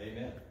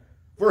 Amen.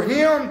 For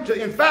him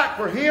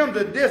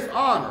to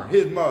dishonor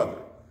his mother,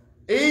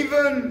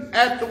 even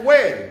at the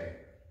wedding,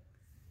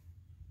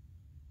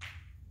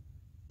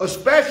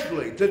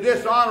 especially to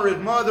dishonor his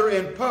mother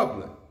in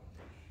public,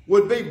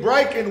 would be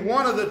breaking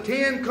one of the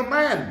 10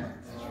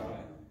 commandments.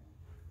 Right.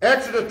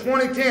 Exodus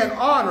 20:10,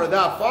 honor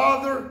thy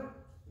father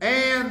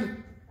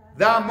and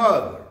thy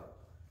mother.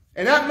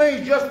 And that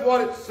means just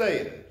what it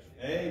says.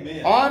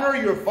 Amen. Honor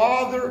your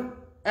father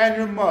and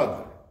your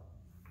mother.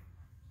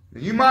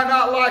 You might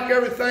not like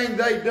everything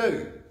they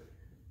do,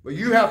 but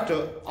you have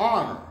to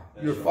honor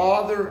your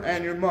father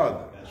and your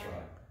mother. That's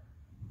right.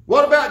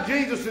 What about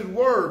Jesus'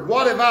 word?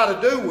 What have I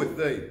to do with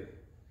thee?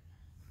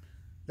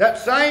 That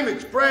same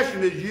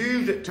expression is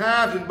used at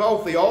times in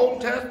both the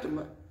Old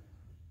Testament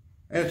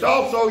and it's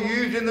also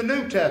used in the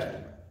New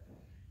Testament.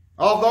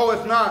 Although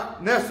it's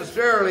not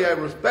necessarily a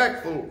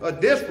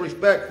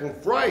disrespectful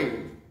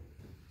phrase,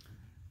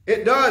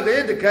 it does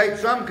indicate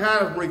some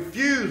kind of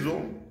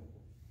refusal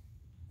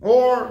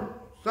or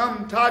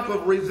some type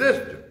of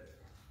resistance.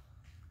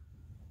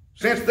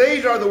 Since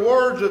these are the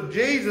words of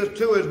Jesus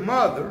to his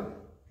mother,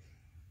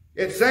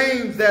 it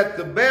seems that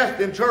the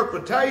best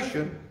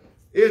interpretation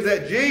is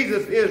that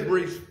Jesus is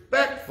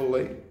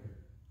respectfully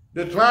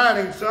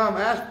declining some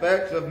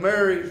aspects of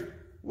Mary's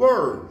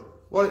words,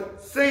 what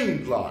it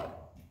seems like.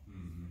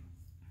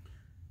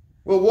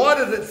 Well, what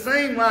does it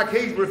seem like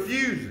he's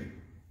refusing?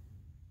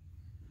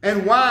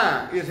 And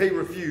why is he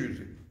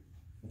refusing?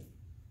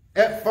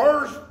 At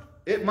first,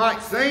 it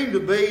might seem to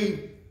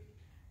be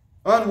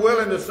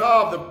unwilling to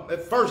solve the,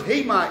 at first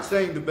he might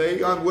seem to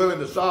be unwilling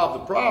to solve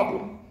the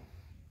problem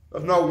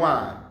of no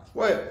wine. That's the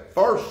way it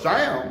first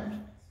sounds.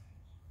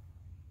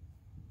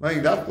 I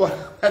mean, that's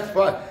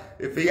what,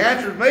 if he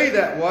answered me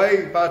that way,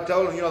 if I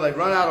told him, they've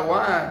run out of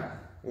wine,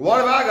 well,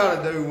 what have I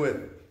got to do with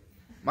it?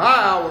 My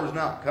hour's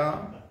not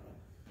come.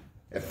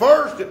 At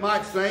first, it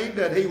might seem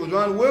that he was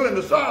unwilling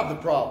to solve the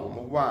problem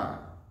of wine.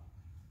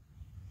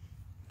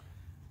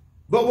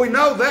 But we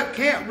know that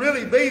can't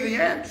really be the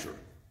answer,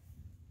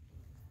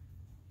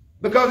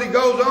 because he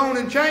goes on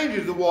and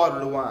changes the water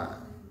to wine.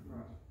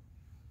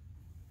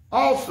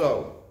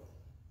 Also,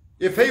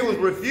 if he was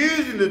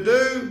refusing to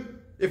do,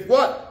 if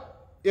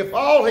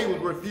all he was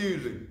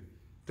refusing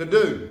to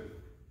do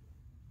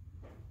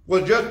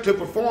was just to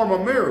perform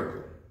a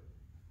miracle,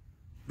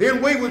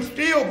 then we would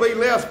still be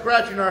left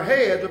scratching our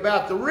heads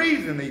about the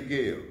reason he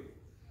gives.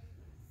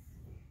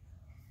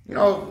 You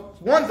know,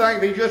 it's one thing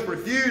if he's just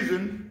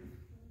refusing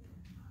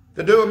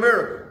to do a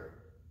miracle.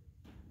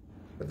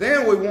 But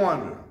then we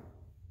wonder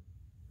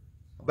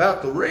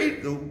about the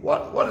reason.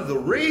 What is the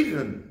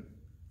reason?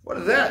 What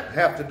does that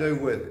have to do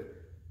with it?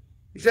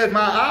 He said,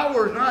 my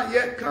hour is not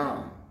yet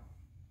come.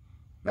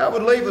 That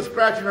would leave us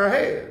scratching our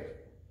heads.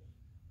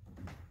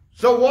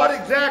 So what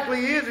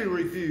exactly is he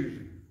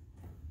refusing?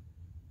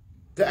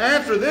 To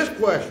answer this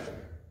question,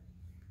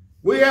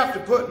 we have to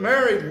put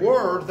Mary's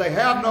words, they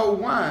have no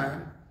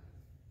wine,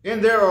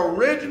 in their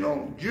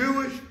original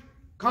Jewish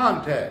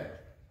context.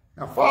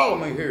 Now follow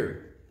me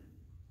here.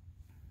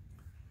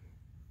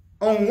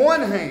 On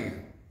one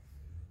hand,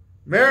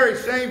 Mary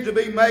seems to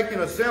be making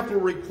a simple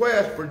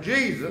request for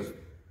Jesus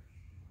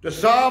to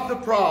solve the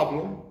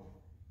problem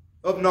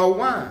of no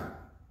wine.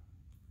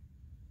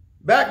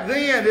 Back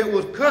then, it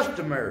was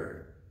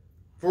customary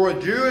for a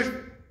Jewish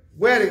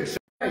wedding 6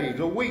 days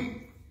a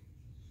week.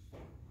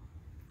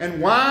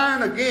 And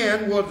wine,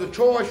 again, was the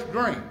choice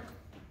drink.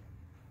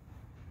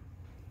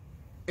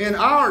 In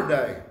our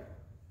day,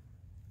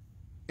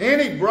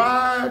 any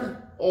bride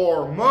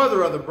or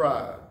mother of the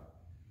bride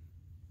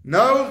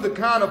knows the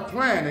kind of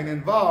planning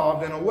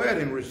involved in a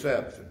wedding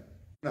reception.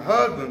 The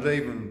husbands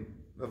even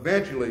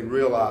eventually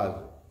realize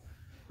it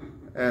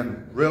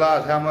and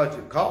realize how much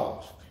it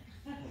costs.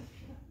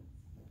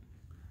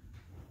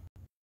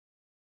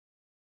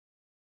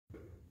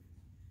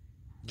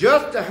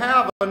 Just to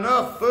have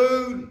enough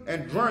food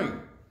and drink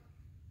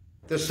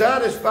to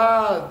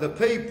satisfy the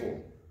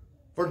people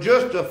for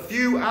just a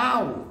few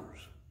hours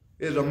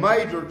is a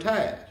major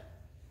task.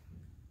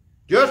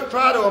 Just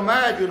try to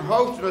imagine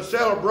hosting a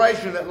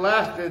celebration that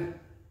lasted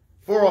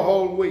for a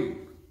whole week.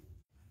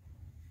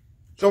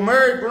 So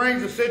Mary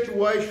brings the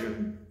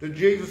situation to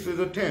Jesus'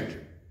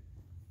 attention.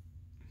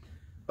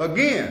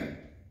 Again,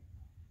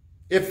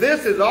 if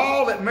this is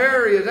all that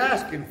Mary is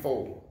asking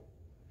for,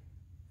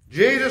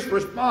 Jesus'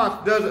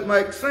 response doesn't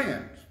make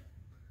sense,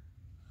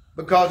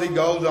 because he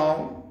goes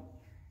on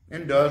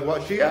and does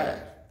what she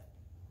asked.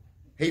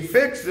 He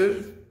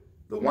fixes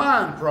the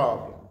wine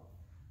problem.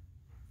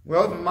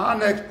 Well, my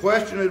next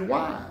question is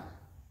why?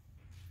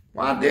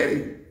 Why did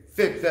he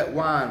fix that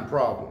wine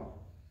problem?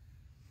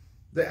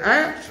 The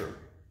answer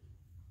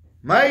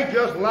may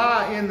just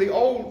lie in the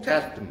Old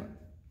Testament.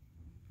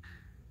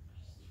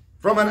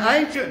 From an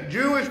ancient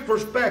Jewish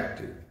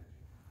perspective,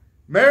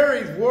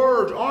 Mary's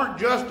words aren't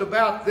just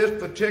about this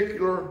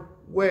particular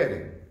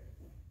wedding.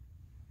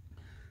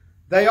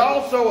 They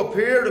also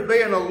appear to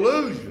be an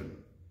allusion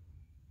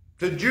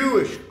to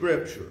Jewish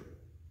scripture.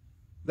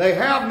 They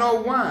have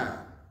no wine.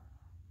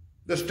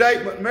 The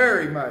statement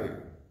Mary made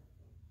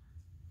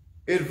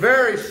is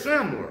very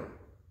similar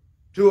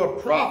to a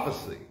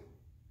prophecy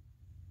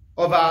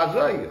of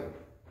Isaiah.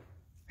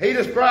 He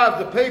describes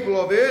the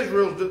people of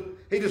Israel's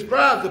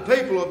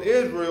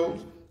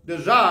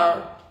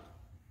desire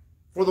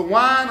for the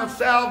wine of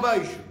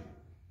salvation.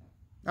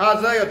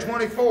 Isaiah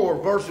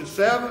 24, verses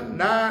 7,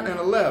 9, and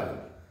 11.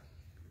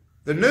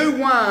 The new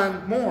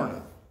wine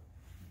mourneth,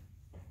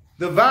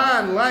 the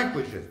vine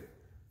languisheth,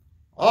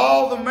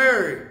 all the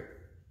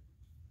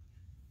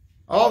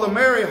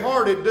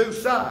merry-hearted do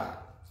sigh.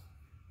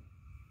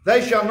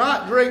 They shall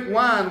not drink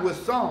wine with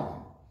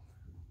song.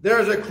 There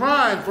is a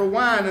crying for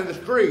wine in the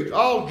streets.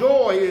 All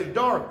joy is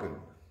darkened.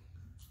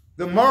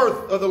 The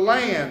mirth of the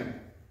land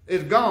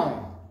is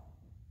gone.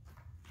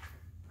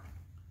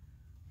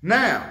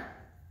 Now,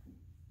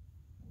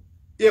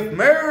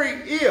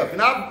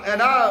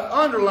 and I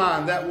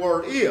underline that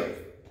word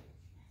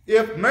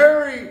if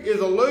Mary is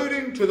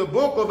alluding to the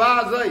book of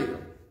Isaiah,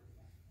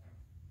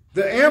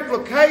 the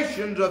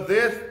implications of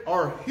this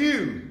are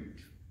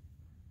huge,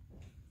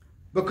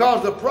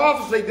 because the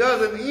prophecy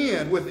doesn't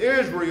end with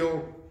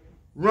Israel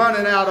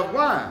running out of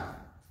wine.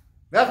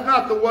 That's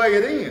not the way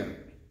it ends.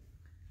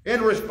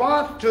 In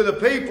response to the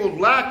people's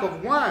lack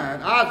of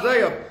wine,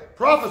 Isaiah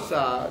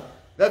prophesied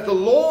that the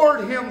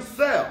Lord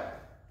himself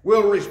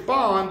will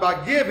respond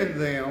by giving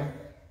them,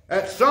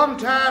 at some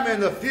time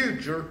in the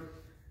future,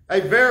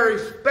 a very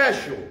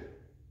special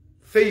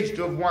feast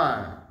of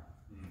wine.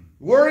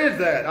 Where is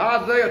that?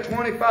 Isaiah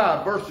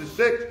 25, verses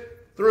 6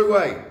 through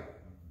 8.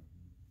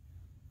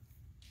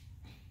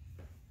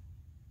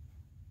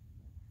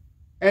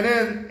 And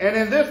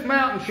in this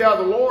mountain shall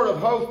the Lord of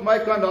hosts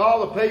make unto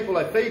all the people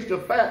a feast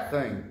of fat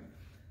things,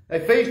 a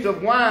feast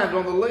of wines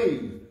on the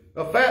leaves,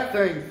 of fat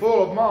things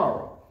full of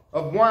marrow,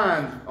 of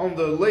wines on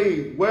the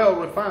leaves well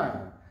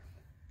refined.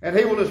 And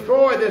he will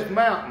destroy this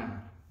mountain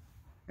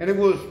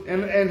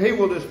And he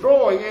will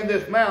destroy in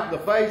this mountain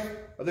the face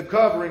of the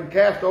covering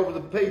cast over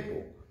the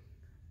people,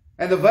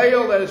 and the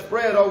veil that is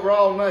spread over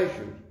all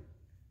nations.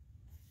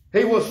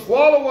 He will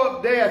swallow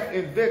up death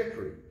in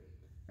victory,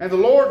 and the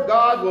Lord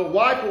God will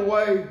wipe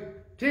away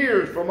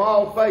tears from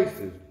all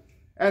faces,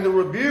 and the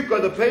rebuke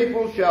of the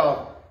people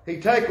shall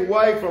he take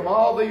away from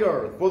all the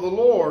earth, for the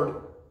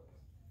Lord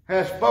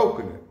has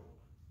spoken it.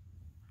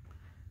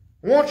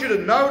 I want you to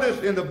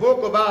notice in the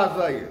book of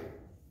Isaiah,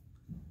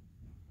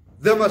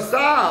 the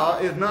Messiah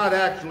is not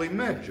actually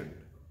mentioned.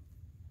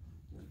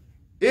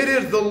 It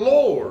is the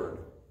Lord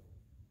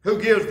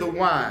who gives the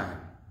wine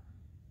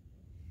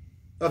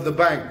of the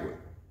banquet.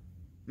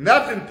 And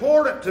that's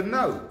important to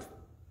note.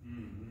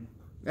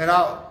 And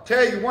I'll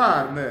tell you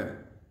why in a minute.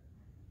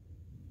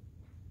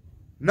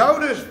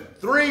 Notice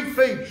three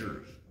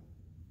features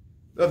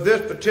of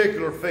this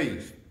particular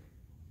feast.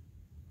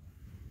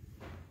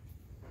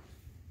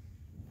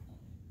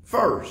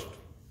 First,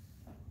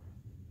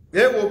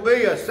 it will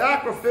be a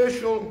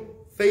sacrificial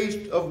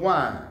feast of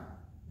wine.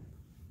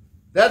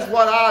 That's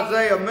what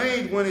Isaiah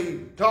means when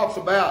he talks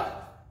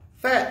about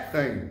fat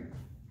things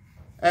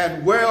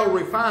and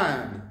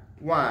well-refined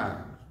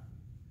wines.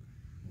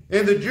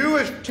 In the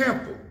Jewish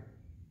temple,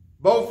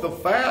 both the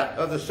fat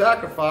of the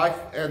sacrifice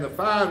and the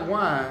fine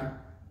wine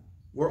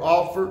were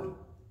offered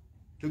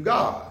to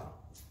God.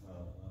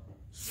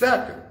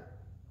 Second,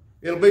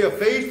 it'll be a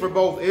feast for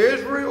both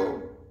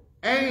Israel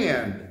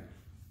and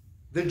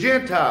the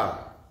Gentiles.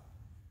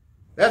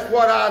 That's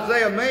what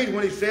Isaiah means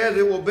when he says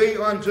it will be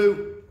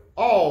unto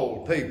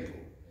all people,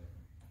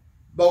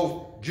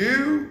 both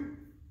Jew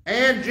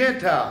and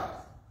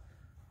Gentile.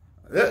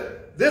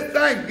 This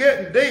thing's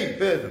getting deep,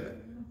 isn't it?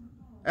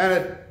 And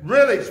it's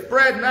really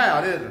spreading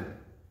out, isn't it?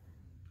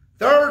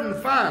 Third and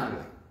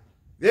finally,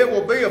 it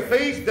will be a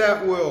feast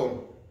that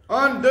will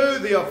undo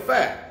the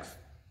effects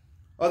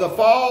of the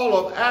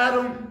fall of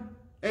Adam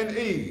and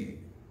Eve.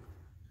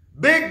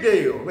 Big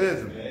deal,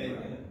 isn't it?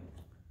 Amen.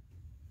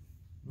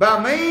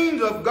 By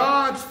means of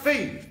God's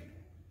feast,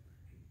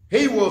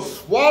 he will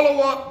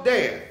swallow up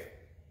death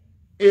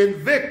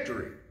in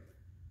victory,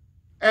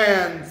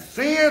 and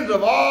sins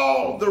of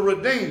all the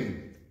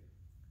redeemed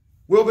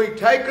will be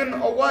taken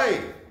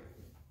away.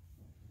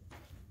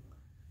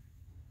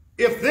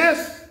 If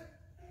this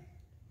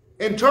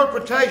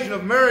interpretation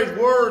of Mary's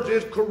words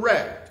is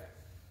correct,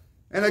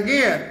 and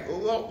again,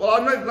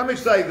 let me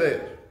say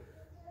this.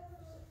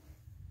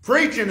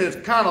 Preaching is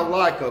kind of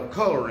like a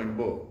coloring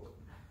book.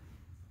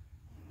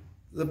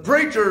 The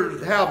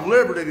preachers have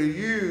liberty to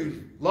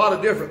use a lot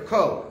of different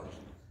colors,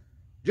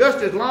 just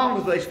as long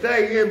as they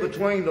stay in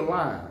between the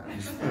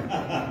lines.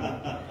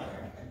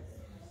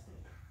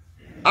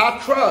 I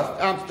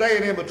trust I'm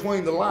staying in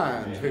between the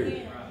lines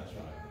here.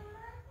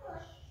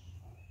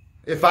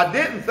 If I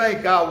didn't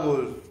think I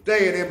was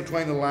staying in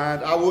between the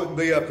lines, I wouldn't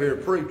be up here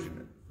preaching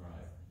it.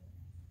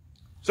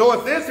 So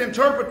if this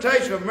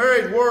interpretation of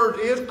Mary's words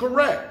is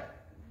correct,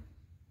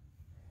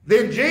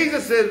 then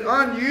Jesus'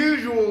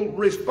 unusual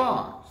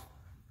response,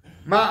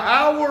 "My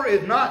hour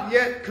is not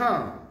yet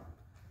come,"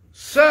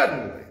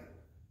 suddenly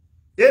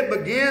it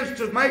begins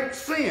to make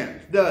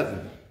sense, doesn't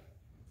it?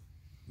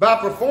 By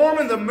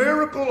performing the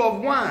miracle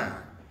of wine,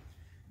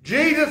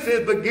 Jesus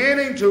is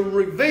beginning to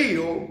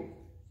reveal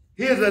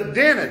his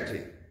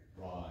identity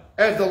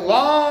as the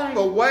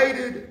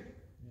long-awaited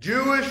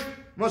Jewish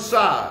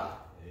Messiah.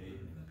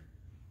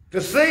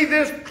 To see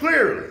this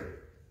clearly,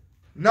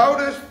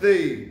 notice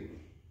the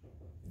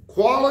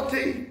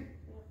quality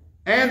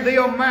and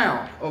the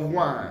amount of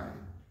wine.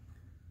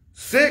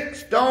 6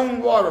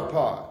 stone water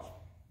pots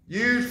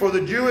used for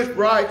the Jewish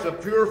rites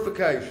of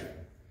purification.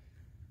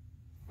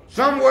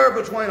 Somewhere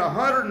between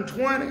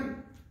 120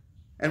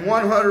 and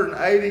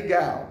 180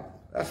 gallons.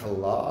 That's a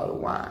lot of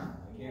wine.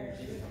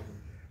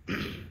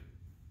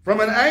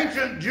 From an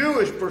ancient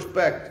Jewish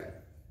perspective,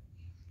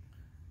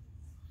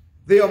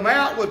 the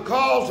amount would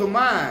call to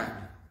mind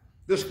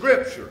the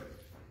scripture.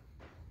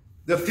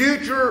 The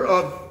future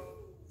of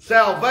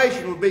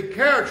salvation would be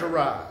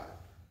characterized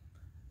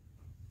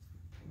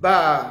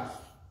by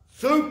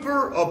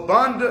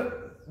superabundant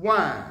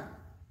wine.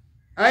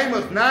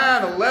 Amos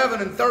 9,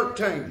 11, and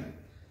 13.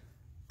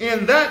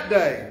 In that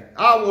day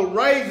I will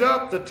raise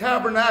up the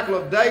tabernacle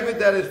of David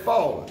that is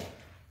fallen.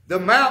 The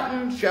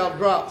mountains shall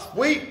drop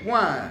sweet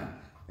wine,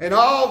 and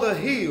all the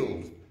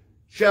hills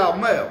shall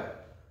melt.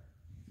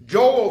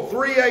 Joel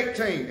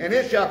 3:18. And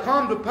it shall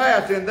come to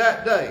pass in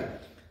that day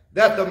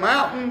that the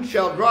mountains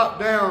shall drop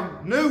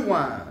down new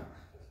wine,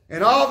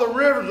 and all the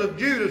rivers of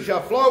Judah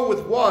shall flow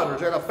with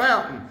waters, and a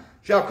fountain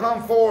shall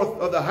come forth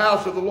of the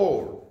house of the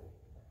Lord.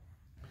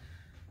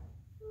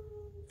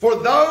 For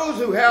those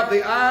who have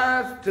the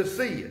eyes to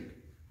see it,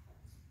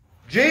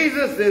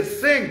 Jesus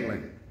is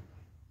signaling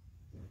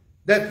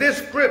that this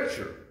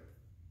scripture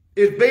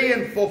is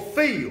being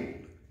fulfilled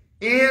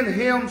in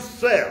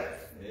himself.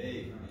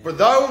 Amen. For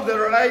those that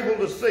are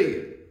able to see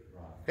it.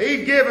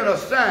 He's given a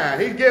sign,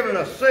 he's given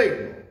a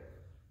signal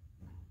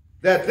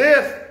that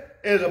this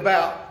is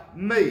about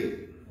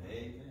me.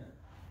 Amen.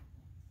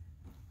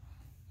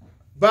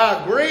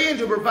 by agreeing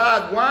to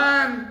provide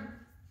wine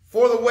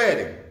for the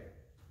wedding,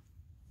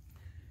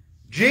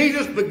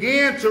 Jesus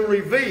began to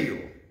reveal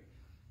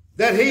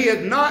that he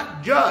is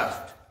not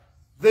just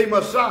the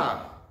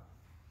Messiah,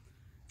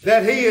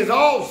 that he is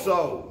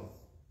also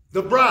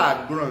the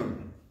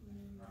bridegroom.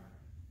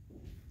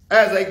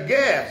 As a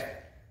guest,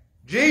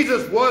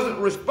 Jesus wasn't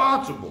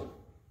responsible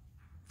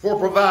for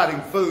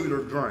providing food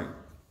or drink.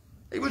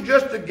 He was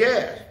just a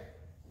guest.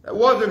 That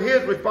wasn't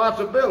his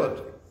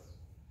responsibility.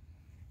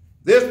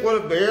 This would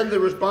have been the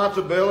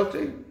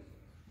responsibility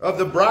of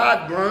the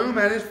bridegroom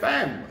and his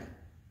family.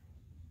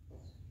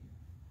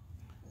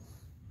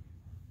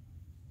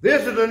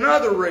 This is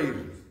another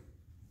reason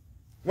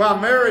why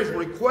Mary's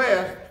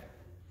request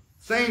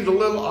seems a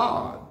little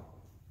odd.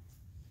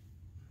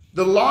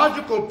 The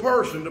logical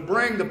person to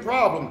bring the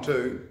problem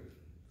to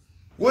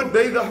would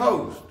be the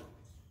host,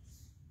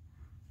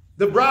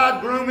 the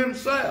bridegroom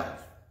himself.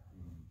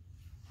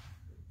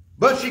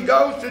 But she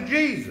goes to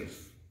Jesus,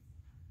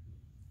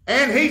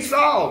 and he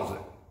solves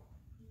it.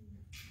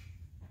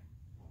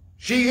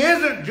 She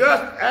isn't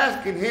just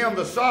asking him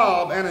to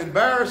solve an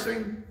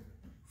embarrassing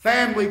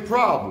family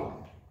problem.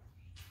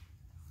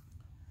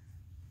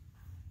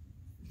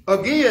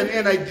 Again,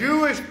 in a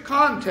Jewish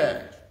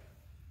context,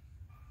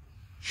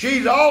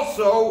 she's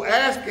also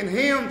asking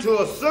him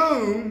to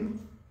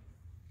assume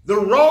the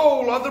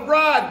role of the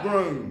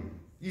bridegroom.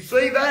 You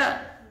see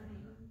that?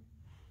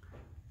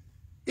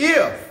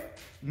 If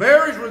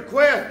Mary's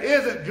request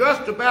isn't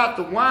just about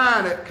the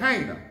wine at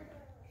Cana,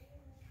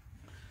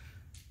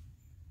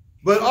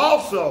 but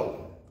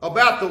also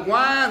about the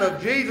wine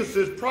of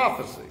Jesus'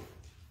 prophecy,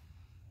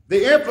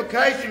 the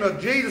implication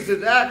of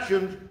Jesus'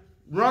 actions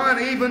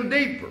run even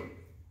deeper.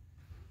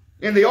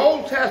 In the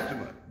Old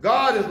Testament,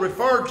 God is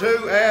referred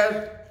to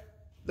as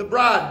the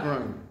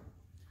bridegroom.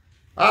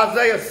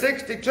 Isaiah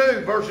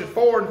 62, verses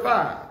 4 and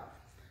 5.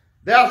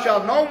 Thou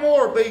shalt no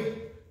more be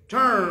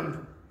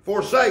termed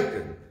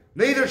forsaken,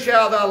 neither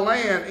shall thy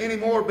land any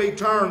more be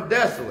termed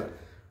desolate.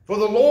 For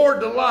the Lord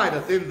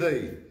delighteth in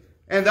thee,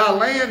 and thy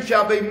land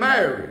shall be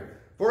married.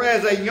 For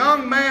as a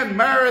young man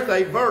marrieth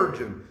a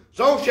virgin,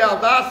 so shall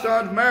thy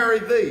sons marry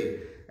thee.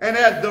 And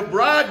as the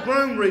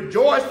bridegroom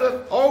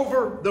rejoiceth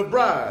over the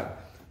bride,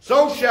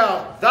 so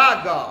shall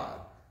thy God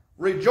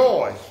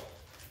rejoice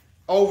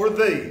over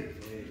thee.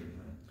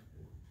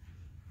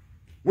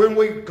 When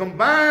we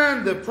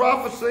combine the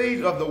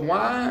prophecies of the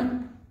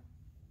wine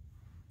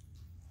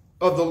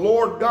of the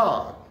Lord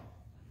God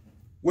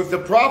with the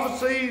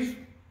prophecies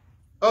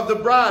of the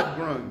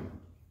bridegroom,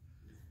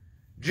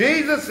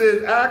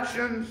 Jesus'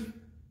 actions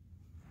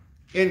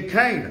in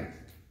Cana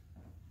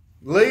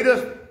lead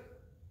us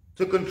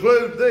to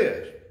conclude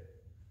this,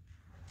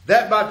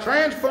 that by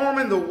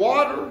transforming the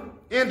water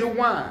into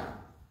wine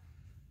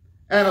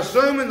and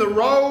assuming the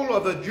role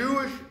of the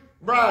Jewish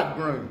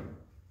bridegroom,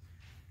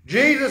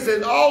 Jesus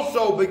is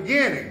also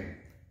beginning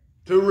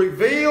to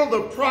reveal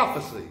the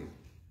prophecy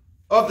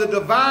of the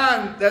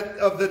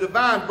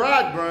divine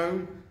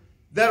bridegroom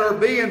that are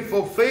being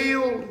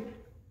fulfilled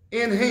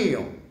in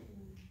him.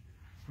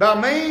 By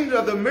means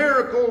of the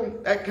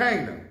miracle at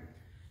Cana,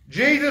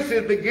 Jesus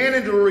is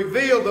beginning to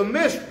reveal the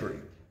mystery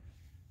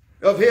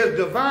of his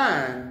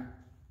divine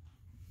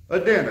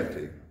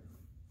identity.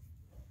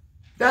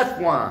 That's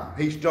why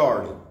he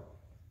started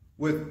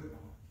with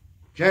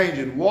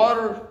changing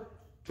water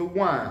to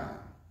wine.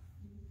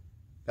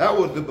 That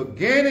was the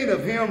beginning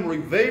of him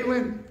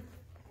revealing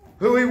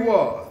who he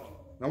was.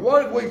 Now,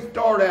 what did we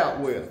start out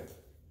with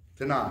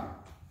tonight?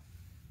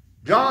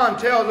 John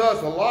tells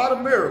us a lot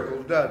of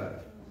miracles, doesn't he?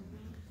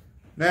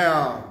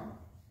 Now,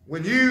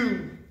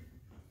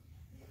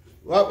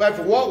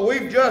 after what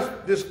we've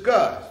just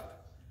discussed,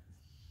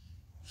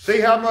 see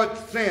how much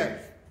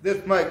sense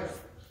this makes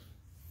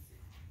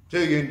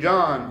to you in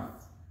John.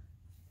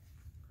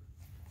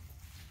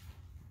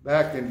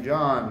 Back in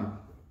John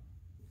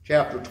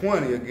chapter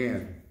 20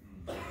 again.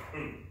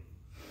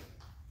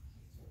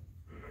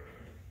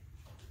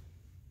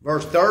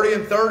 Verse 30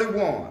 and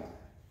 31.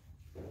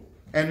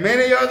 And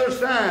many other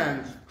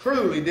signs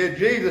truly did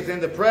Jesus in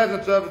the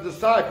presence of his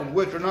disciples,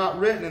 which are not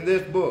written in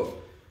this book.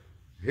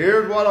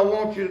 Here's what I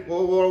want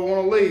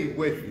to leave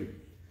with you.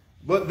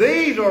 But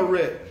these are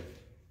written,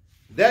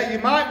 that you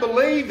might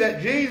believe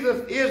that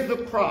Jesus is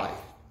the Christ,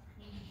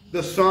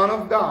 the Son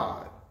of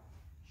God,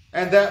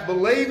 and that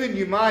believing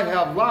you might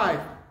have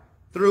life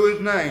through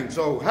his name.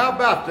 So how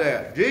about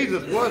that?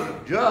 Jesus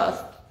wasn't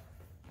just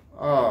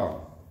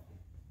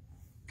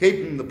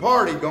keeping the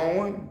party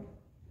going.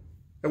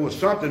 There was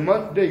something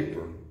much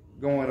deeper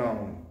going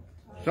on.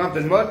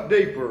 Something much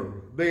deeper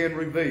being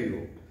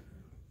revealed.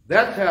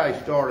 That's how he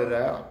started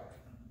out.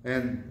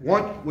 And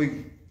once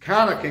we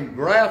kind of can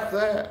grasp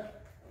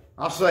that,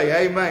 I'll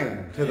say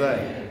amen to that.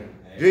 Amen.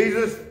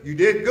 Jesus, you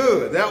did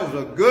good. That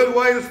was a good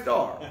way to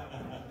start.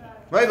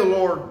 May the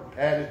Lord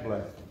add his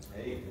blessing.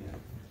 Amen.